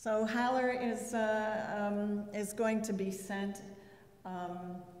 So Haller is going to be sent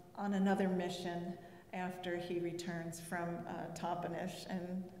on another mission after he returns from Toppenish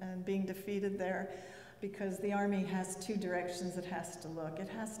and being defeated there, because the Army has two directions it has to look. It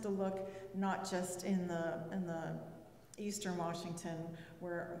has to look not just in the eastern Washington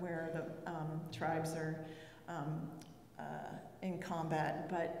where the tribes are in combat,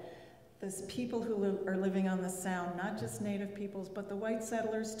 but these people who are living on the Sound, not just Native peoples, but the white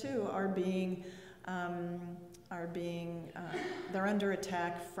settlers too, they're under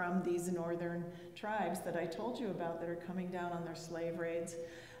attack from these northern tribes that I told you about that are coming down on their slave raids.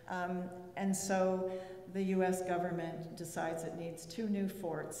 And so the US government decides it needs 2 new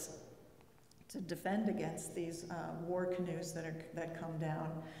forts to defend against these war canoes that come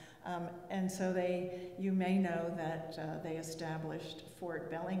down. And so you may know that they established Fort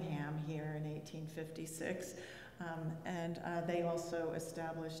Bellingham here in 1856, and they also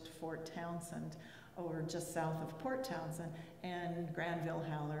established Fort Townsend over just south of Port Townsend, and Granville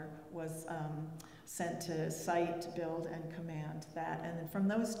Haller was sent to site, build, and command that. And then from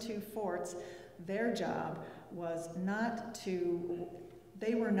those 2 forts, their job was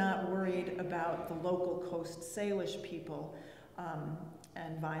they were not worried about the local Coast Salish people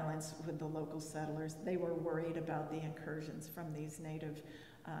and violence with the local settlers. They were worried about the incursions from these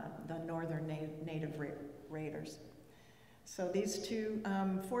the northern native raiders. So these 2,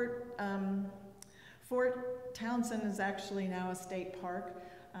 Fort Townsend is actually now a state park.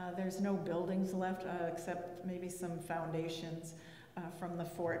 There's no buildings left except maybe some foundations from the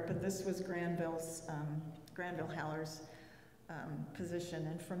fort, but this was Granville Haller's position,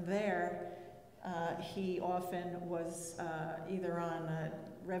 and from there he often was either on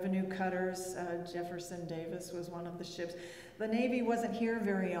revenue cutters. Jefferson Davis was one of the ships. The Navy wasn't here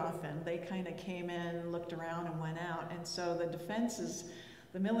very often. They kind of came in, looked around, and went out. And so the defenses,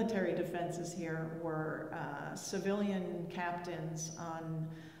 the military defenses here were civilian captains on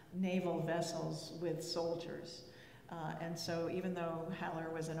naval vessels with soldiers. And so even though Haller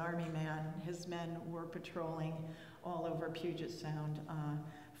was an Army man, his men were patrolling all over Puget Sound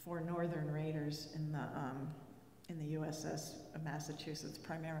for northern raiders in the USS Massachusetts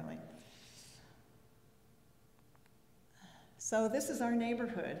primarily. So this is our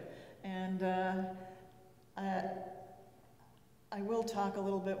neighborhood, and I will talk a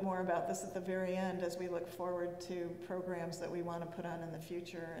little bit more about this at the very end as we look forward to programs that we want to put on in the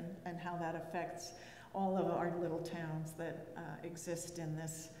future and how that affects all of our little towns that exist in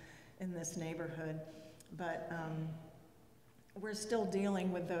this neighborhood. But we're still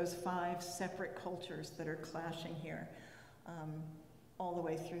dealing with those 5 separate cultures that are clashing here all the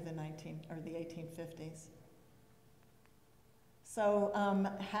way through the 1850s. So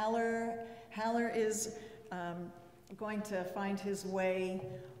Haller is going to find his way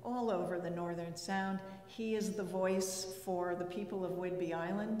all over the Northern Sound. He is the voice for the people of Whidbey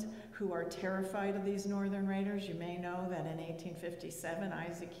Island who are terrified of these northern raiders. You may know that in 1857,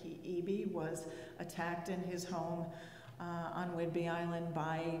 Isaac Eby was attacked in his home on Whidbey Island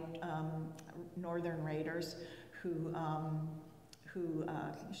by northern raiders who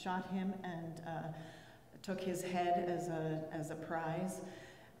shot him and took his head as a prize.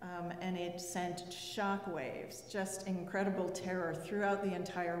 And it sent shockwaves, just incredible terror throughout the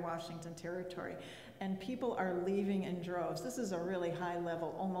entire Washington territory. And people are leaving in droves. This is a really high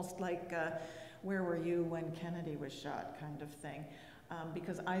level, almost like where were you when Kennedy was shot kind of thing.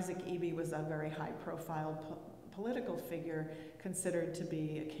 Because Isaac Eby was a very high profile political figure, considered to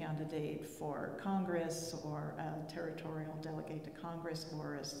be a candidate for Congress or a territorial delegate to Congress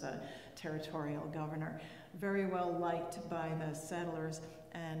or as the territorial governor. Very well liked by the settlers.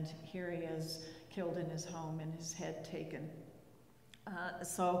 And here he is, killed in his home and his head taken.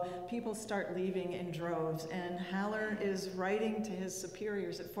 So people start leaving in droves, and Haller is writing to his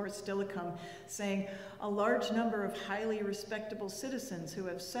superiors at Fort Steilacoom saying, a large number of highly respectable citizens who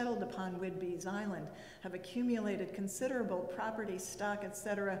have settled upon Whidbey's Island have accumulated considerable property, stock,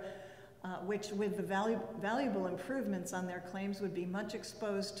 etc., which with the valuable improvements on their claims would be much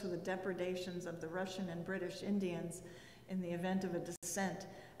exposed to the depredations of the Russian and British Indians in the event of a descent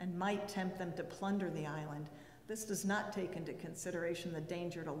and might tempt them to plunder the island. This does not take into consideration the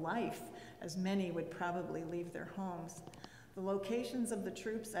danger to life, as many would probably leave their homes. The locations of the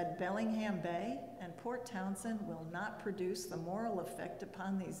troops at Bellingham Bay and Port Townsend will not produce the moral effect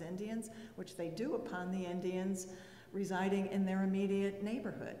upon these Indians, which they do upon the Indians residing in their immediate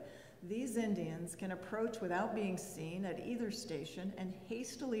neighborhood. These Indians can approach without being seen at either station, and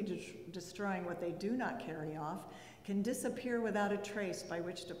hastily destroying what they do not carry off, can disappear without a trace by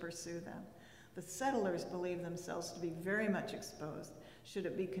which to pursue them. The settlers believe themselves to be very much exposed. Should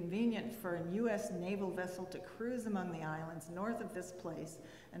it be convenient for a U.S. naval vessel to cruise among the islands north of this place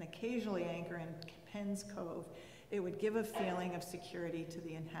and occasionally anchor in Penn's Cove, it would give a feeling of security to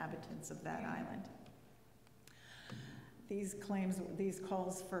the inhabitants of that island. These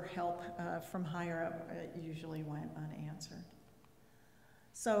calls for help from higher up usually went unanswered.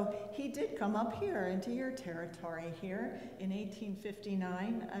 So he did come up here into your territory here in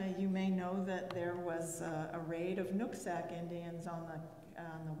 1859. You may know that there was a raid of Nooksack Indians on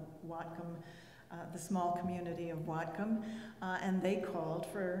the Whatcom, the small community of Whatcom, and they called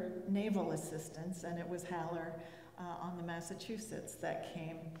for naval assistance, and it was Haller on the Massachusetts that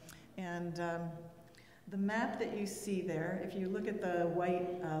came. And the map that you see there, if you look at the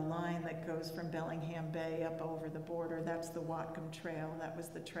white line that goes from Bellingham Bay up over the border, that's the Whatcom Trail. That was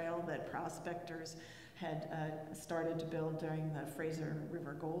the trail that prospectors had started to build during the Fraser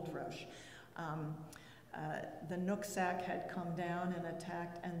River Gold Rush. The Nooksack had come down and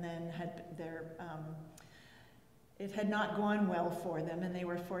attacked, and then it had not gone well for them, and they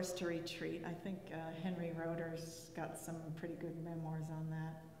were forced to retreat. I think Henry Roeder's got some pretty good memoirs on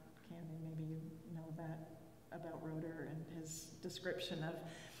that. Candy, maybe you know that about Roeder and his description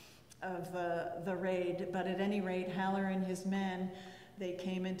of the raid. But at any rate, Haller and his men, they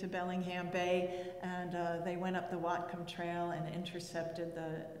came into Bellingham Bay, and they went up the Whatcom Trail and intercepted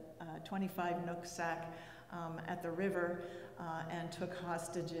the 25 Nooksack at the river and took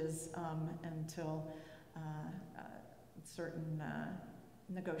hostages until certain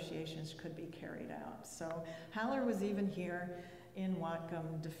negotiations could be carried out. So Haller was even here in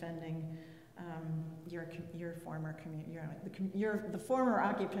Whatcom defending your former community, the former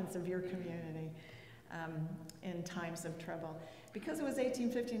occupants of your community in times of trouble. because it was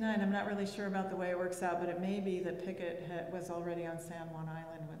 1859, I'm not really sure about the way it works out, but it may be that Pickett was already on San Juan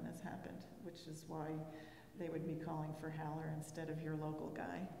Island when this happened, which is why they would be calling for Haller instead of your local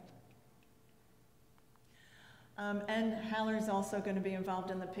guy. And Haller's also going to be involved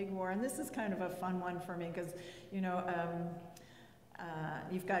in the Pig War, and this is kind of a fun one for me because, you know,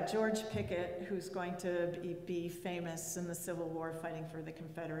 you've got George Pickett, who's going to be famous in the Civil War fighting for the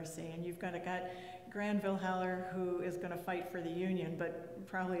Confederacy, and you've got Granville Haller, who is going to fight for the Union, but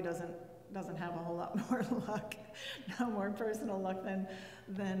probably doesn't have a whole lot more luck, no more personal luck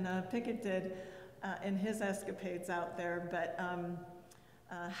than Pickett did in his escapades out there. But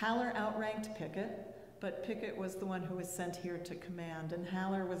Haller outranked Pickett. But Pickett was the one who was sent here to command, and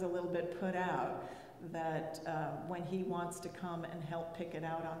Haller was a little bit put out that when he wants to come and help Pickett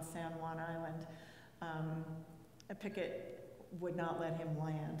out on San Juan Island, Pickett would not let him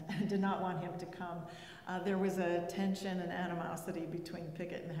land and did not want him to come. There was a tension and animosity between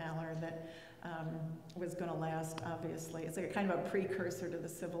Pickett and Haller that was going to last, obviously. It's like a kind of a precursor to the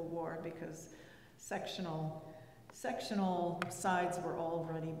Civil War because sectional sides were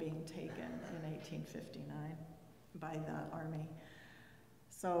already being taken in 1859 by the Army.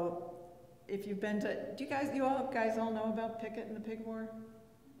 So if you've been to, you guys all know about Pickett and the Pig War?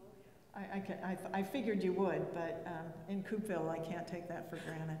 I figured you would, but in Coupeville, I can't take that for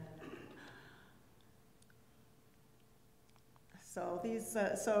granted. So these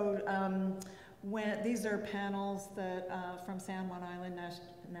are panels that from San Juan Island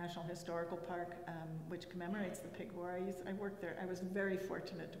National Historical Park, which commemorates the Pig War. I worked there. I was very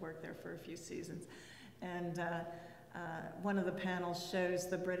fortunate to work there for a few seasons, and one of the panels shows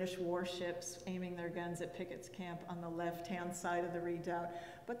the British warships aiming their guns at Pickett's camp on the left-hand side of the redoubt,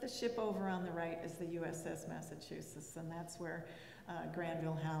 but the ship over on the right is the USS Massachusetts, and that's where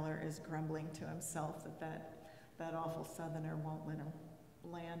Granville Haller is grumbling to himself that awful Southerner won't let him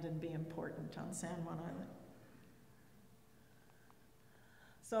land and be important on San Juan Island.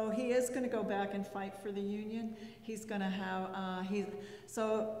 So he is going to go back and fight for the Union. He's going to have,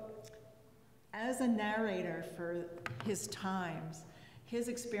 so as a narrator for his times, his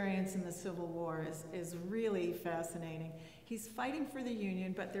experience in the Civil War is really fascinating. He's fighting for the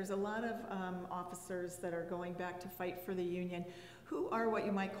Union, but there's a lot of officers that are going back to fight for the Union who are what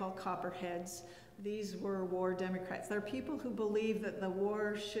you might call copperheads. These were war Democrats. They're people who believe that the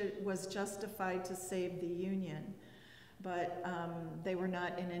war was justified to save the Union, but they were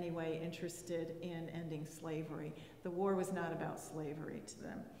not in any way interested in ending slavery. The war was not about slavery to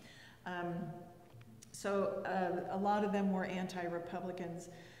them. So a lot of them were anti-Republicans,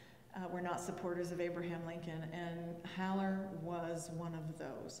 were not supporters of Abraham Lincoln, and Haller was one of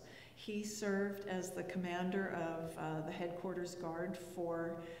those. He served as the commander of the headquarters guard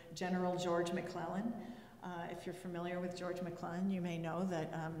for General George McClellan. If you're familiar with George McClellan, you may know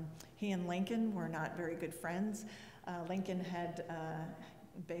that he and Lincoln were not very good friends. Lincoln had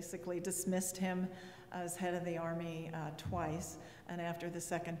basically dismissed him as head of the Army twice, and after the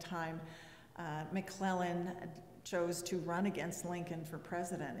second time, McClellan chose to run against Lincoln for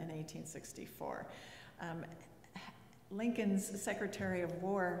president in 1864. Lincoln's Secretary of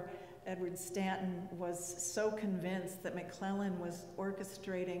War, Edward Stanton, was so convinced that McClellan was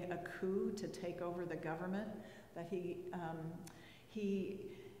orchestrating a coup to take over the government that he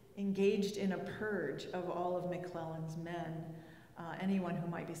engaged in a purge of all of McClellan's men. Anyone who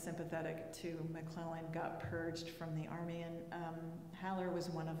might be sympathetic to McClellan got purged from the Army, and Haller was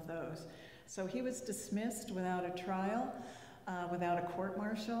one of those. So he was dismissed without a trial, without a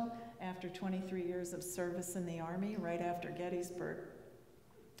court-martial, after 23 years of service in the Army, right after Gettysburg.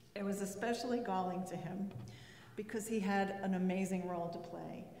 It was especially galling to him because he had an amazing role to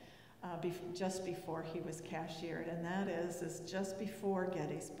play just before he was cashiered, and that is just before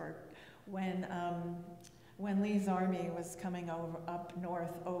Gettysburg, when Lee's army was coming up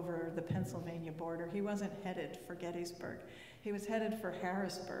north over the Pennsylvania border. He wasn't headed for Gettysburg. He was headed for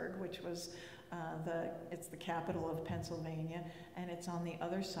Harrisburg, which was it's the capital of Pennsylvania, and it's on the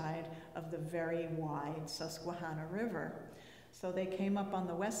other side of the very wide Susquehanna River. So they came up on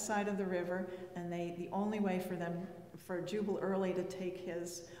the west side of the river, and the only way for Jubal Early to take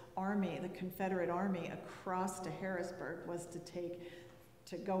his army, the Confederate army, across to Harrisburg was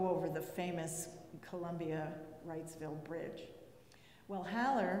to go over the famous Columbia-Wrightsville Bridge. Well,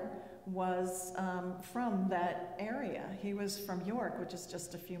 Haller was from that area. He was from York, which is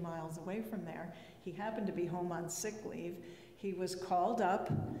just a few miles away from there. He happened to be home on sick leave. He was called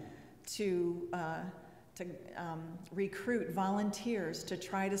up to recruit volunteers to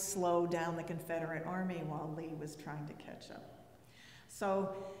try to slow down the Confederate Army while Lee was trying to catch up.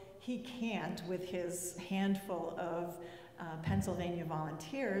 So he can't, with his handful of Pennsylvania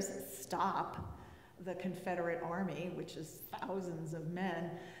volunteers stop the Confederate Army, which is thousands of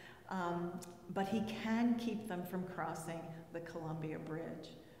men, but he can keep them from crossing the Columbia Bridge.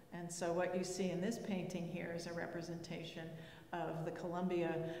 And so what you see in this painting here is a representation of the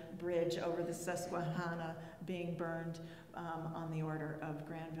Columbia Bridge over the Susquehanna being burned on the order of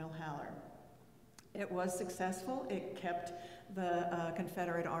Granville Haller. It was successful. It kept the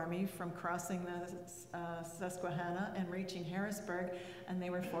Confederate Army from crossing the Susquehanna and reaching Harrisburg, and they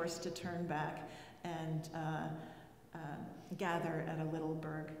were forced to turn back and gather at a little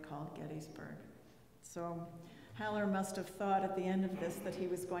burg called Gettysburg. So Haller must have thought at the end of this that he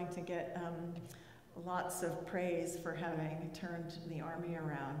was going to get lots of praise for having turned the army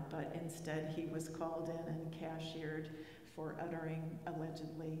around, but instead he was called in and cashiered for uttering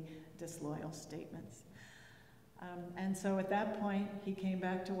allegedly disloyal statements. And so at that point, he came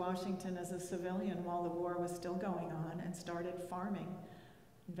back to Washington as a civilian while the war was still going on and started farming,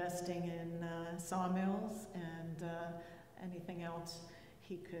 investing in sawmills and anything else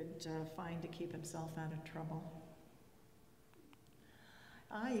he could find to keep himself out of trouble.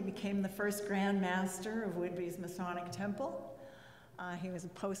 He became the first Grand Master of Whidbey's Masonic Temple. He was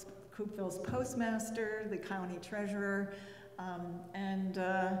Coupeville's postmaster, the county treasurer, and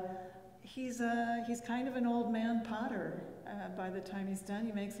he's kind of an old man potter. By the time he's done,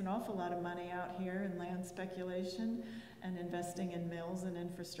 he makes an awful lot of money out here in land speculation and investing in mills and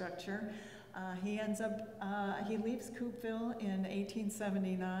infrastructure. He leaves Coupeville in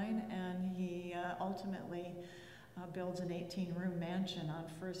 1879, and he ultimately builds an 18-room mansion on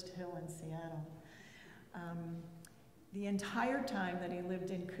First Hill in Seattle. The entire time that he lived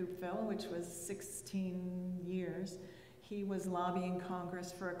in Coupeville, which was 16 years, he was lobbying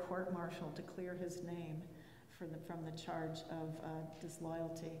Congress for a court-martial to clear his name from the charge of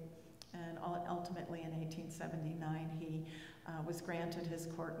disloyalty. And ultimately in 1879, he was granted his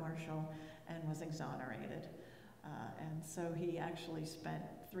court-martial and was exonerated. And so he actually spent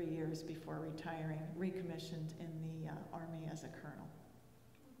 3 years before retiring, recommissioned in the Army as a colonel.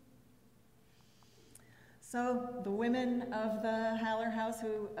 So the women of the Haller house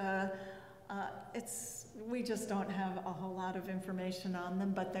who, we just don't have a whole lot of information on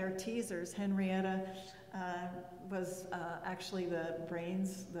them, but they're teasers. Henrietta was actually the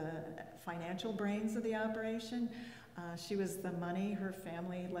financial brains of the operation. She was the money. Her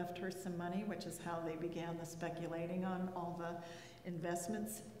family left her some money, which is how they began the speculating on all the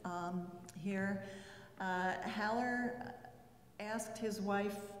investments here. Haller asked his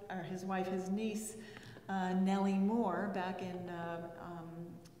niece, Nellie Moore, back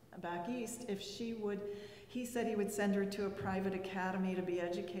east, if she would, he said he would send her to a private academy to be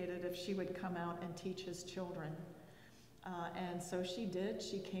educated if she would come out and teach his children. And so she did.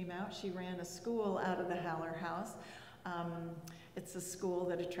 She came out. She ran a school out of the Haller house. It's a school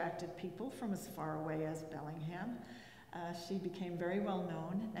that attracted people from as far away as Bellingham. She became very well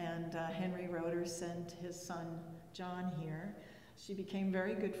known, and Henry Roeder sent his son John here. She became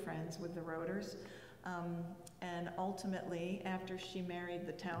very good friends with the Roeders. And ultimately, after she married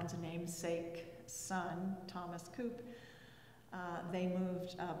the town's namesake son, Thomas Coupe, they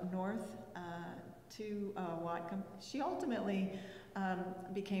moved up north to Whatcom. She ultimately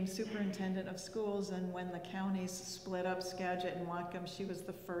became superintendent of schools, and when the counties split up, Skagit and Whatcom, she was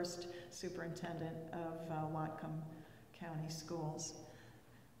the first superintendent of Whatcom County schools.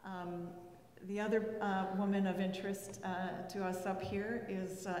 The other woman of interest to us up here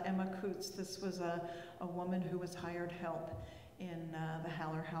is Emma Coots. This was a woman who was hired help in the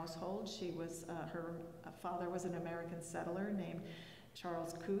Haller household. She was, her father was an American settler named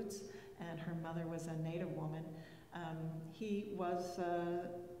Charles Coots, and her mother was a Native woman. He wasn't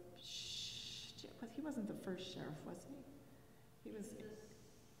the first sheriff, was he? He was the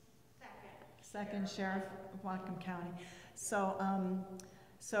second sheriff of Whatcom County. So,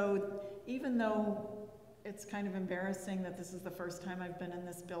 so even though it's kind of embarrassing that this is the first time I've been in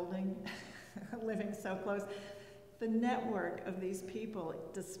this building, living so close, the network of these people,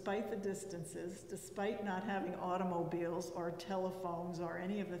 despite the distances, despite not having automobiles or telephones or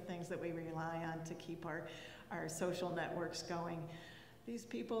any of the things that we rely on to keep our social networks going, these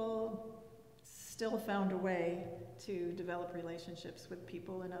people still found a way to develop relationships with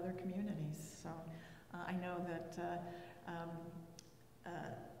people in other communities. So I know that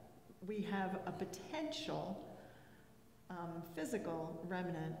we have a potential physical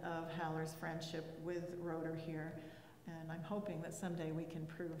remnant of Haller's friendship with Roeder here, and I'm hoping that someday we can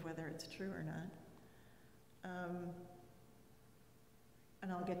prove whether it's true or not.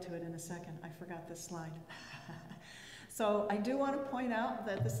 And I'll get to it in a second. I forgot this slide. So I do want to point out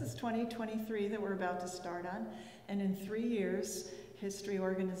that this is 2023 that we're about to start on, And in 3 years, history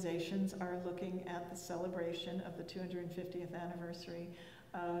organizations are looking at the celebration of the 250th anniversary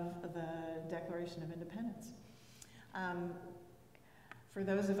of the Declaration of Independence. For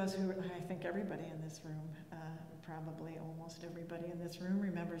those of us who, I think everybody in this room, probably almost everybody in this room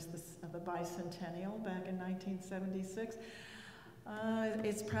remembers the bicentennial back in 1976.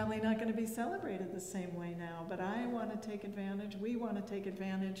 It's probably not going to be celebrated the same way now, but I want to take advantage, we want to take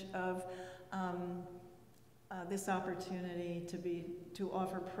advantage of this opportunity to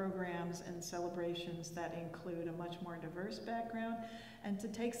offer programs and celebrations that include a much more diverse background, and to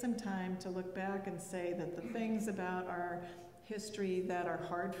take some time to look back and say that the things about our history that are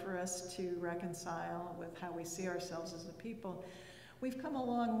hard for us to reconcile with how we see ourselves as a people, we've come a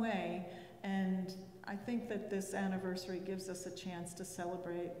long way, and I think that this anniversary gives us a chance to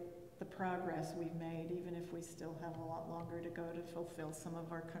celebrate the progress we've made, even if we still have a lot longer to go to fulfill some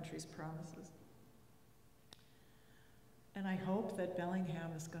of our country's promises. And I hope that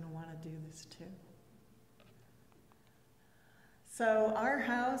Bellingham is going to want to do this too. So our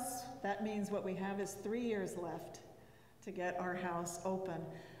house, that means what we have is 3 years left to get our house open.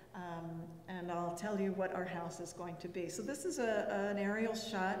 And I'll tell you what our house is going to be. So this is an aerial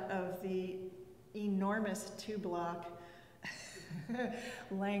shot of the enormous 2-block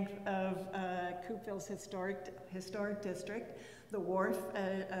length of Coupeville's historic district. The wharf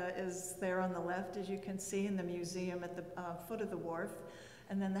is there on the left, as you can see, in the museum at the foot of the wharf.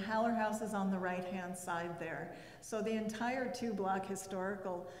 And then the Haller House is on the right-hand side there. So the entire 2-block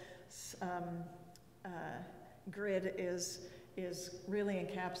historical grid is really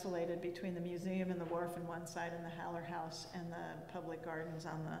encapsulated between the museum and the wharf on one side and the Haller House and the public gardens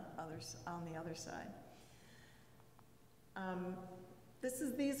on the other side.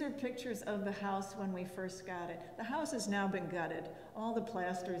 These are pictures of the house when we first got it. The house has now been gutted. All the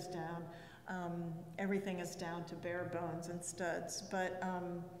plaster's down. Everything is down to bare bones and studs. But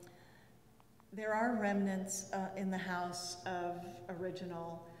there are remnants in the house of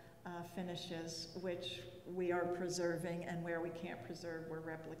original finishes, which we are preserving, and where we can't preserve, we're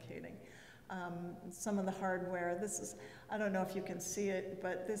replicating. Some of the hardware, this is, I don't know if you can see it,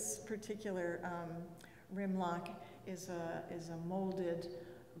 but this particular rim lock is a molded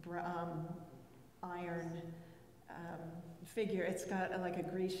iron figure. It's got like a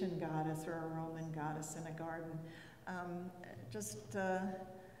Grecian goddess or a Roman goddess in a garden.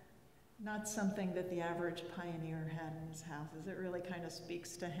 Not something that the average pioneer had in his houses. It really kind of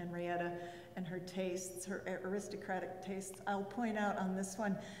speaks to Henrietta and her tastes, her aristocratic tastes. I'll point out on this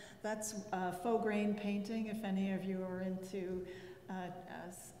one, that's faux grain painting, if any of you are into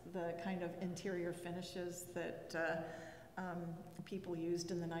the kind of interior finishes that people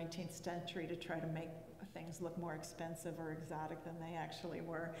used in the 19th century to try to make things look more expensive or exotic than they actually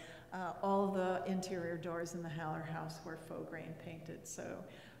were. All the interior doors in the Haller House were faux grain painted, so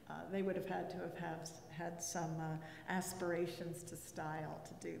they would have had to have had some aspirations to style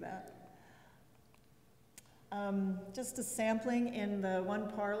to do that. Just a sampling in the one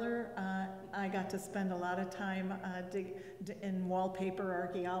parlor. I got to spend a lot of time in wallpaper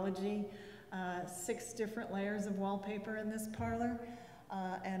archaeology. 6 different layers of wallpaper in this parlor,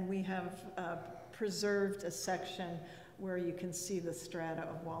 and we have preserved a section where you can see the strata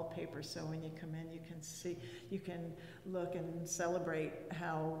of wallpaper. So when you come in, you can look and celebrate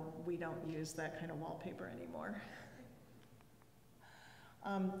how we don't use that kind of wallpaper anymore.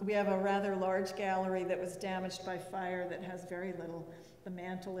 We have a rather large gallery that was damaged by fire that has very little. The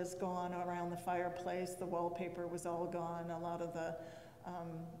mantle is gone around the fireplace. The wallpaper was all gone. A lot of the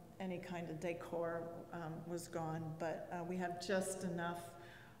any kind of decor was gone, but we have just enough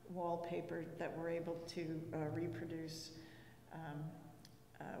wallpaper that we're able to reproduce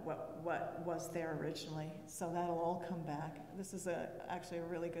what was there originally. So that'll all come back. This is actually a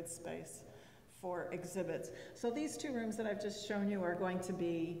really good space for exhibits. So these 2 rooms that I've just shown you are going to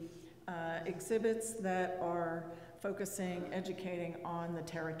be exhibits that are focusing, educating on the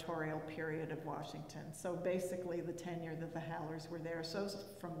territorial period of Washington. So basically the tenure that the Hallers were there, so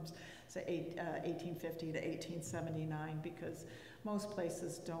from say 1850 to 1879, because most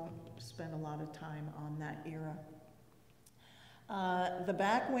places don't spend a lot of time on that era. The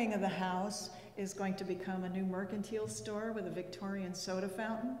back wing of the house is going to become a new mercantile store with a Victorian soda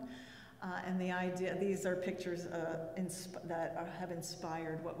fountain. And the idea, these are pictures that have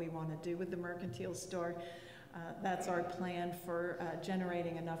inspired what we want to do with the mercantile store. That's our plan for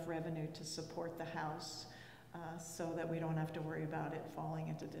generating enough revenue to support the house so that we don't have to worry about it falling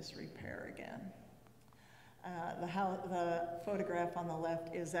into disrepair again. The photograph on the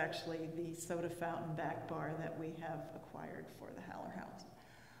left is actually the soda fountain back bar that we have acquired for the Haller House.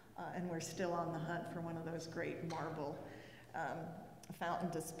 and we're still on the hunt for one of those great marble fountain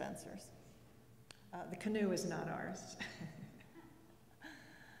dispensers. The canoe is not ours.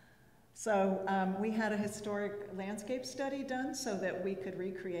 So we had a historic landscape study done so that we could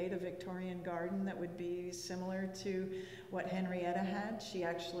recreate a Victorian garden that would be similar to what Henrietta had. She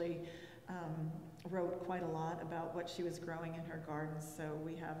actually wrote quite a lot about what she was growing in her garden, so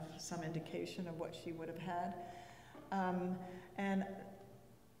we have some indication of what she would have had. And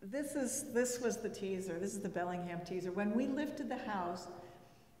this was the teaser. This is the Bellingham teaser. When we lifted the house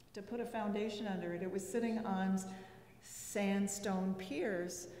to put a foundation under it, it was sitting on sandstone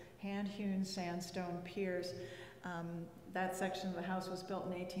piers, hand-hewn sandstone piers. That section of the house was built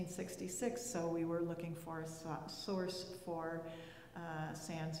in 1866, so we were looking for a source for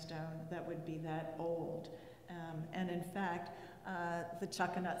sandstone that would be that old. And in fact, the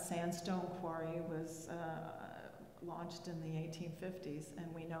Chuckanut Sandstone Quarry was launched in the 1850s, and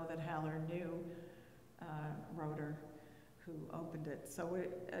we know that Haller knew Roeder, who opened it. So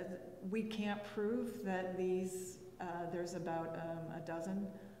we can't prove that there's about a dozen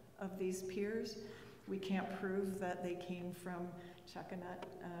of these piers. We can't prove that they came from Chuckanut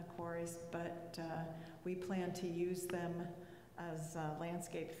quarries, but we plan to use them as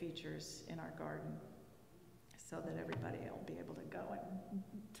landscape features in our garden so that everybody will be able to go and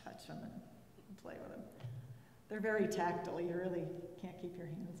touch them and play with them. They're very tactile. You really can't keep your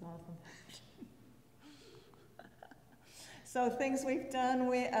hands off them. So things we've done,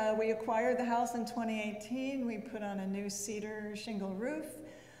 we acquired the house in 2018. We put on a new cedar shingle roof.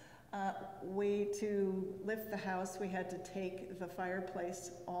 To lift the house, we had to take the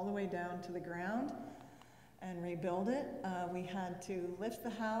fireplace all the way down to the ground and rebuild it. We had to lift the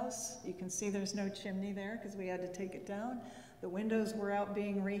house. You can see there's no chimney there because we had to take it down. The windows were out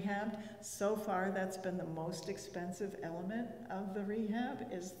being rehabbed. So far, that's been the most expensive element of the rehab,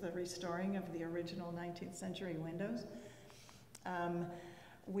 is the restoring of the original 19th century windows.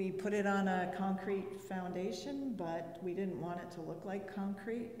 We put it on a concrete foundation, but we didn't want it to look like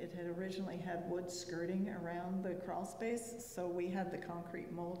concrete. It had originally had wood skirting around the crawl space, so we had the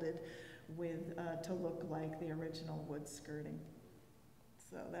concrete molded with to look like the original wood skirting.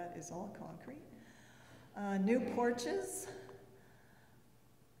 So that is all concrete. New porches.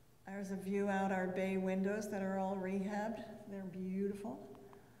 There's a view out our bay windows that are all rehabbed. They're beautiful.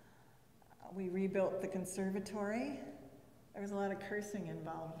 We rebuilt the conservatory. There was a lot of cursing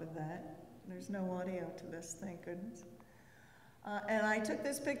involved with that. There's no audio to this, thank goodness. And I took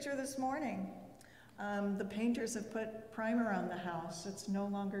this picture this morning. The painters have put primer on the house. It's no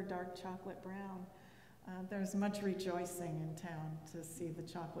longer dark chocolate brown. There's much rejoicing in town to see the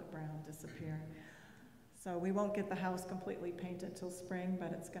chocolate brown disappear. So we won't get the house completely painted till spring,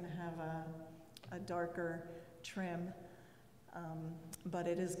 but it's going to have a darker trim. But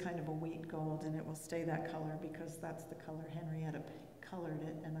it is kind of a wheat gold, and it will stay that color because that's the color Henrietta colored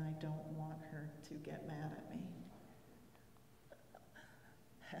it, and I don't want her to get mad at me.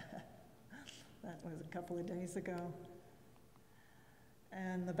 That was a couple of days ago.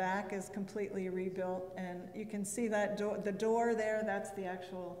 And the back is completely rebuilt, and you can see that the door there, that's the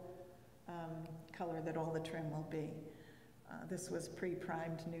actual color that all the trim will be. This was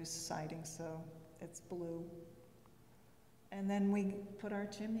pre-primed new siding, so it's blue. And then we put our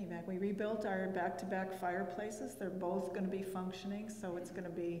chimney back. We rebuilt our back-to-back fireplaces. They're both going to be functioning, so it's going to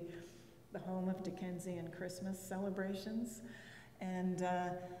be the home of Dickensian Christmas celebrations. And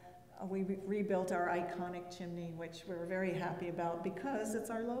we rebuilt our iconic chimney, which we're very happy about because it's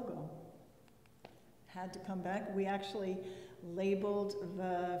our logo. Had to come back. We actually labeled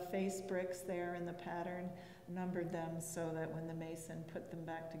the face bricks there in the pattern, numbered them so that when the mason put them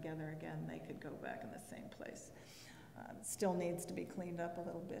back together again, they could go back in the same place. It still needs to be cleaned up a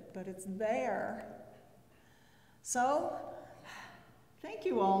little bit, but it's there. So, thank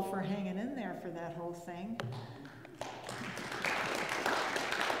you all for hanging in there for that whole thing.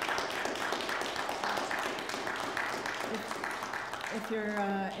 If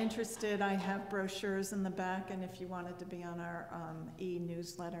you're interested, I have brochures in the back, and if you wanted to be on our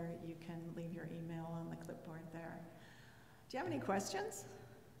e-newsletter, you can leave your email on the clipboard there. Do you have any questions?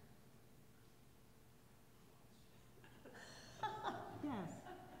 Yes.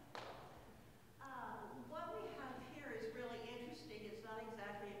 What we have here is really interesting. It's not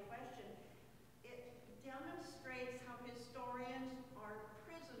exactly a question. It demonstrates how historians are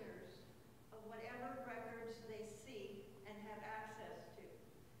prisoners of whatever records they see and have access to.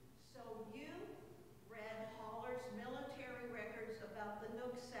 So you read Haller's military records about the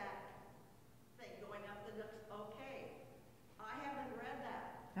Nooksack thing going up the Nooks. Okay. I haven't read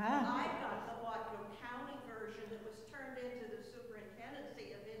that. I've got the Whatcom County version that was turned into the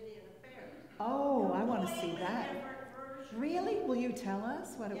Superintendency of Indian see that. Different version. Really? Will you tell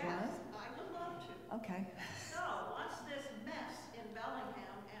us what it Yes, was? I would love to. Okay. So, once this mess in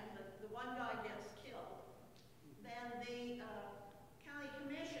Bellingham and the one guy gets killed, then the county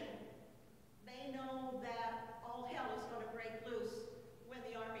commission, they know that all hell is going to break loose when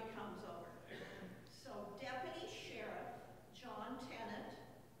the army comes over. So Deputy Sheriff John Tennant,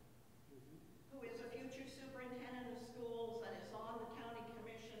 who is a future superintendent of schools and is on the county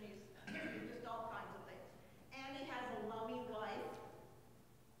commission, he's just all kinds of things. And he has a lummy wife,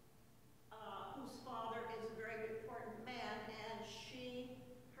 whose father is a very important man, and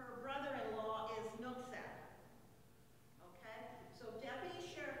her brother-in-law is Nooksack. Okay? So Deputy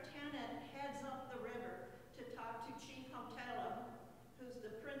Sheriff Tennant heads up the river to talk to Chief Humtella, who's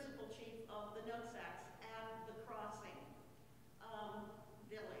the principal chief of the Nooksacks at the crossing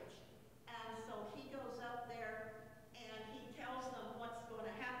village. And so he goes up there and he tells them what's going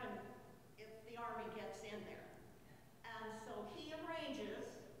to happen if the army gets in there. And so he arranges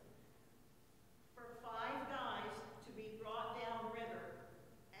for 5 guys to be brought downriver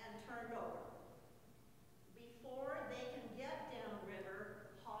and turned over. Before they can get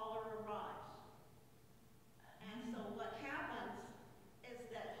downriver, Haller arrives. And so what happens is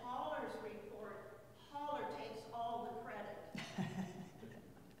that Haller's report, Haller takes all the credit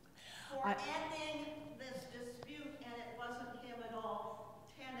for ending this dispute, and it wasn't him at all.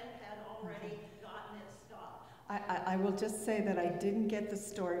 Tennant had already gotten it stopped. I will just say that I didn't get the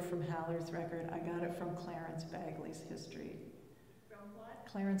story from Haller's record. I got it from Clarence Bagley's history. From what?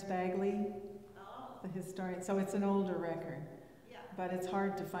 Clarence Bagley, Oh, the historian. So it's an older record, yeah. but it's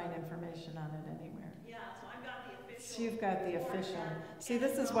hard to find information on it anywhere. Yeah, so I've got the official. So you've got the report official. there. See, And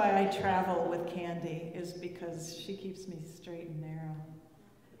this it's is all why I in there. travel with Candy, is because she keeps me straight and narrow.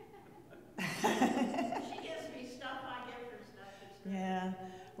 She gives me stuff, I give her stuff. It's great. Yeah,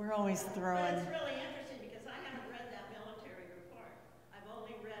 we're always But throwing. it's really interesting because I haven't read that military report. I've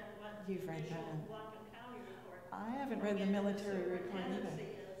only read what the You've read official that. Whatcom County report. I haven't read the And military report either. superintendency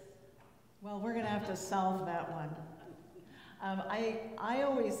is. Well, we're gonna have to solve that one.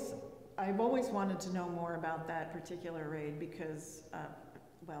 I've always wanted to know more about that particular raid because,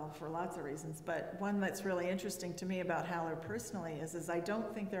 well, for lots of reasons, but one that's really interesting to me about Haller personally is I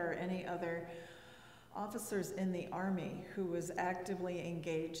don't think there are any other officers in the Army who was actively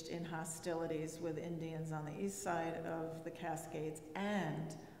engaged in hostilities with Indians on the east side of the Cascades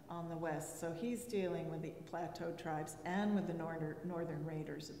and on the west. So he's dealing with the Plateau tribes and with the northern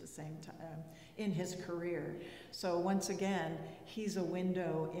raiders at the same time in his career. So once again, he's a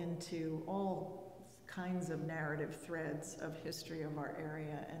window into all kinds of narrative threads of history of our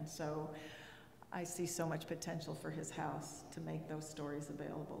area. And so I see so much potential for his house to make those stories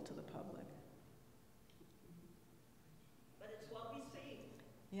available to the public. But it's what we see.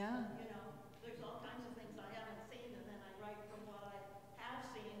 Yeah. You know, there's all kinds of things I haven't seen, and then I write from what I have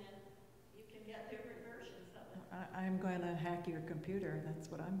seen, and you can get different versions of it. I'm going to hack your computer. That's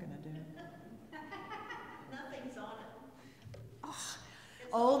what I'm going to do. Nothing's on it. Oh,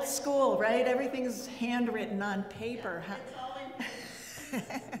 It's all old in- school, right? Everything's handwritten on paper. Yeah, it's all in.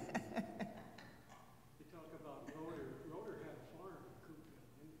 You talk about Roeder. Roeder had a farm in Coupeville,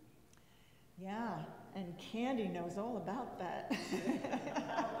 didn't he? Yeah, and Candy knows all about that.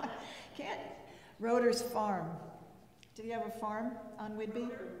 Roeder's farm. Did he have a farm on Whidbey?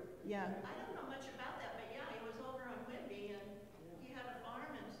 Yeah. I don't know much about that, but yeah, he was over on Whidbey, and he had a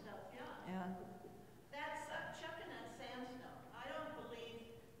farm and stuff, yeah. Yeah. That's chucking that sandstone. I don't believe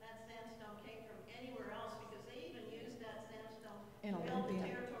that sandstone came from anywhere else because they even used that sandstone In to build the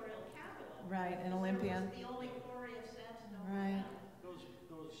Olympia. territorial capital. Right, in Because Olympia. There was the only quarry of sandstone. Right. around.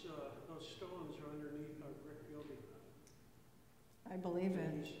 Those stones are underneath our brick building. I believe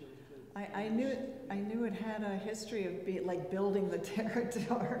it. East of the- I knew it had a history of like building the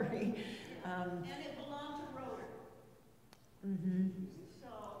territory. And it belonged to Roeder. So.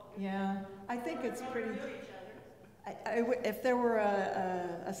 Yeah, I think it's Roeder pretty. knew each other. If there were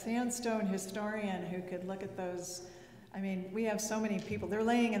a sandstone historian who could look at those, I mean, we have so many people. They're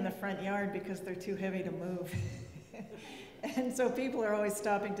laying in the front yard because they're too heavy to move. And so people are always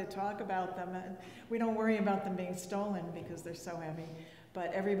stopping to talk about them. And we don't worry about them being stolen because they're so heavy.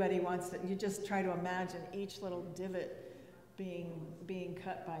 But everybody wants to, you just try to imagine each little divot being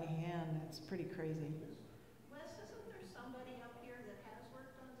cut by hand. It's pretty crazy. Wes, isn't there somebody up here that has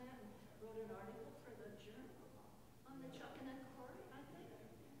worked on that and wrote an article for the journal on the Chuckanet Quarry, I think?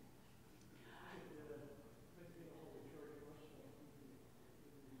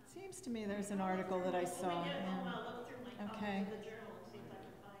 Seems to me there's an article that I saw. Let me Yeah. look through my Okay. copies of the journal and see if I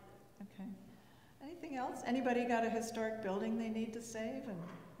can find it. Okay. Anything else? Anybody got a historic building they need to save and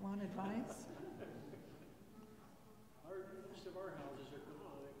want advice?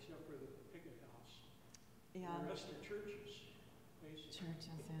 rest are churches, basically. Churches,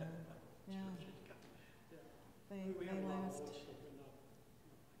 yeah. Yeah. We have They a lot of last. those open up.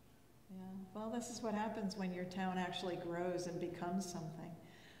 Yeah, well, this is what happens when your town actually grows and becomes something.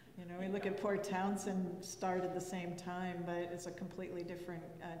 You know, we look at Port Townsend started the same time, but it's a completely different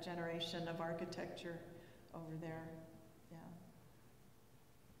generation of architecture over there. Yeah.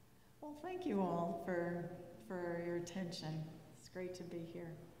 Well, thank you all for your attention. It's great to be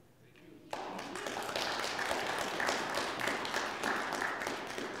here.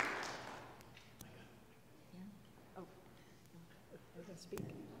 Speak.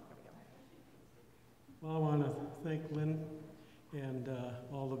 Well, I want to thank Lynn and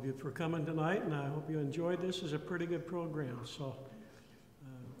all of you for coming tonight, and I hope you enjoyed this. It's a pretty good program. So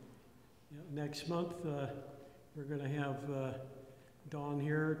next month we're going to have Dawn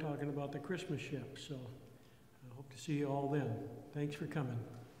here talking about the Christmas ship. So I hope to see you all then. Thanks for coming.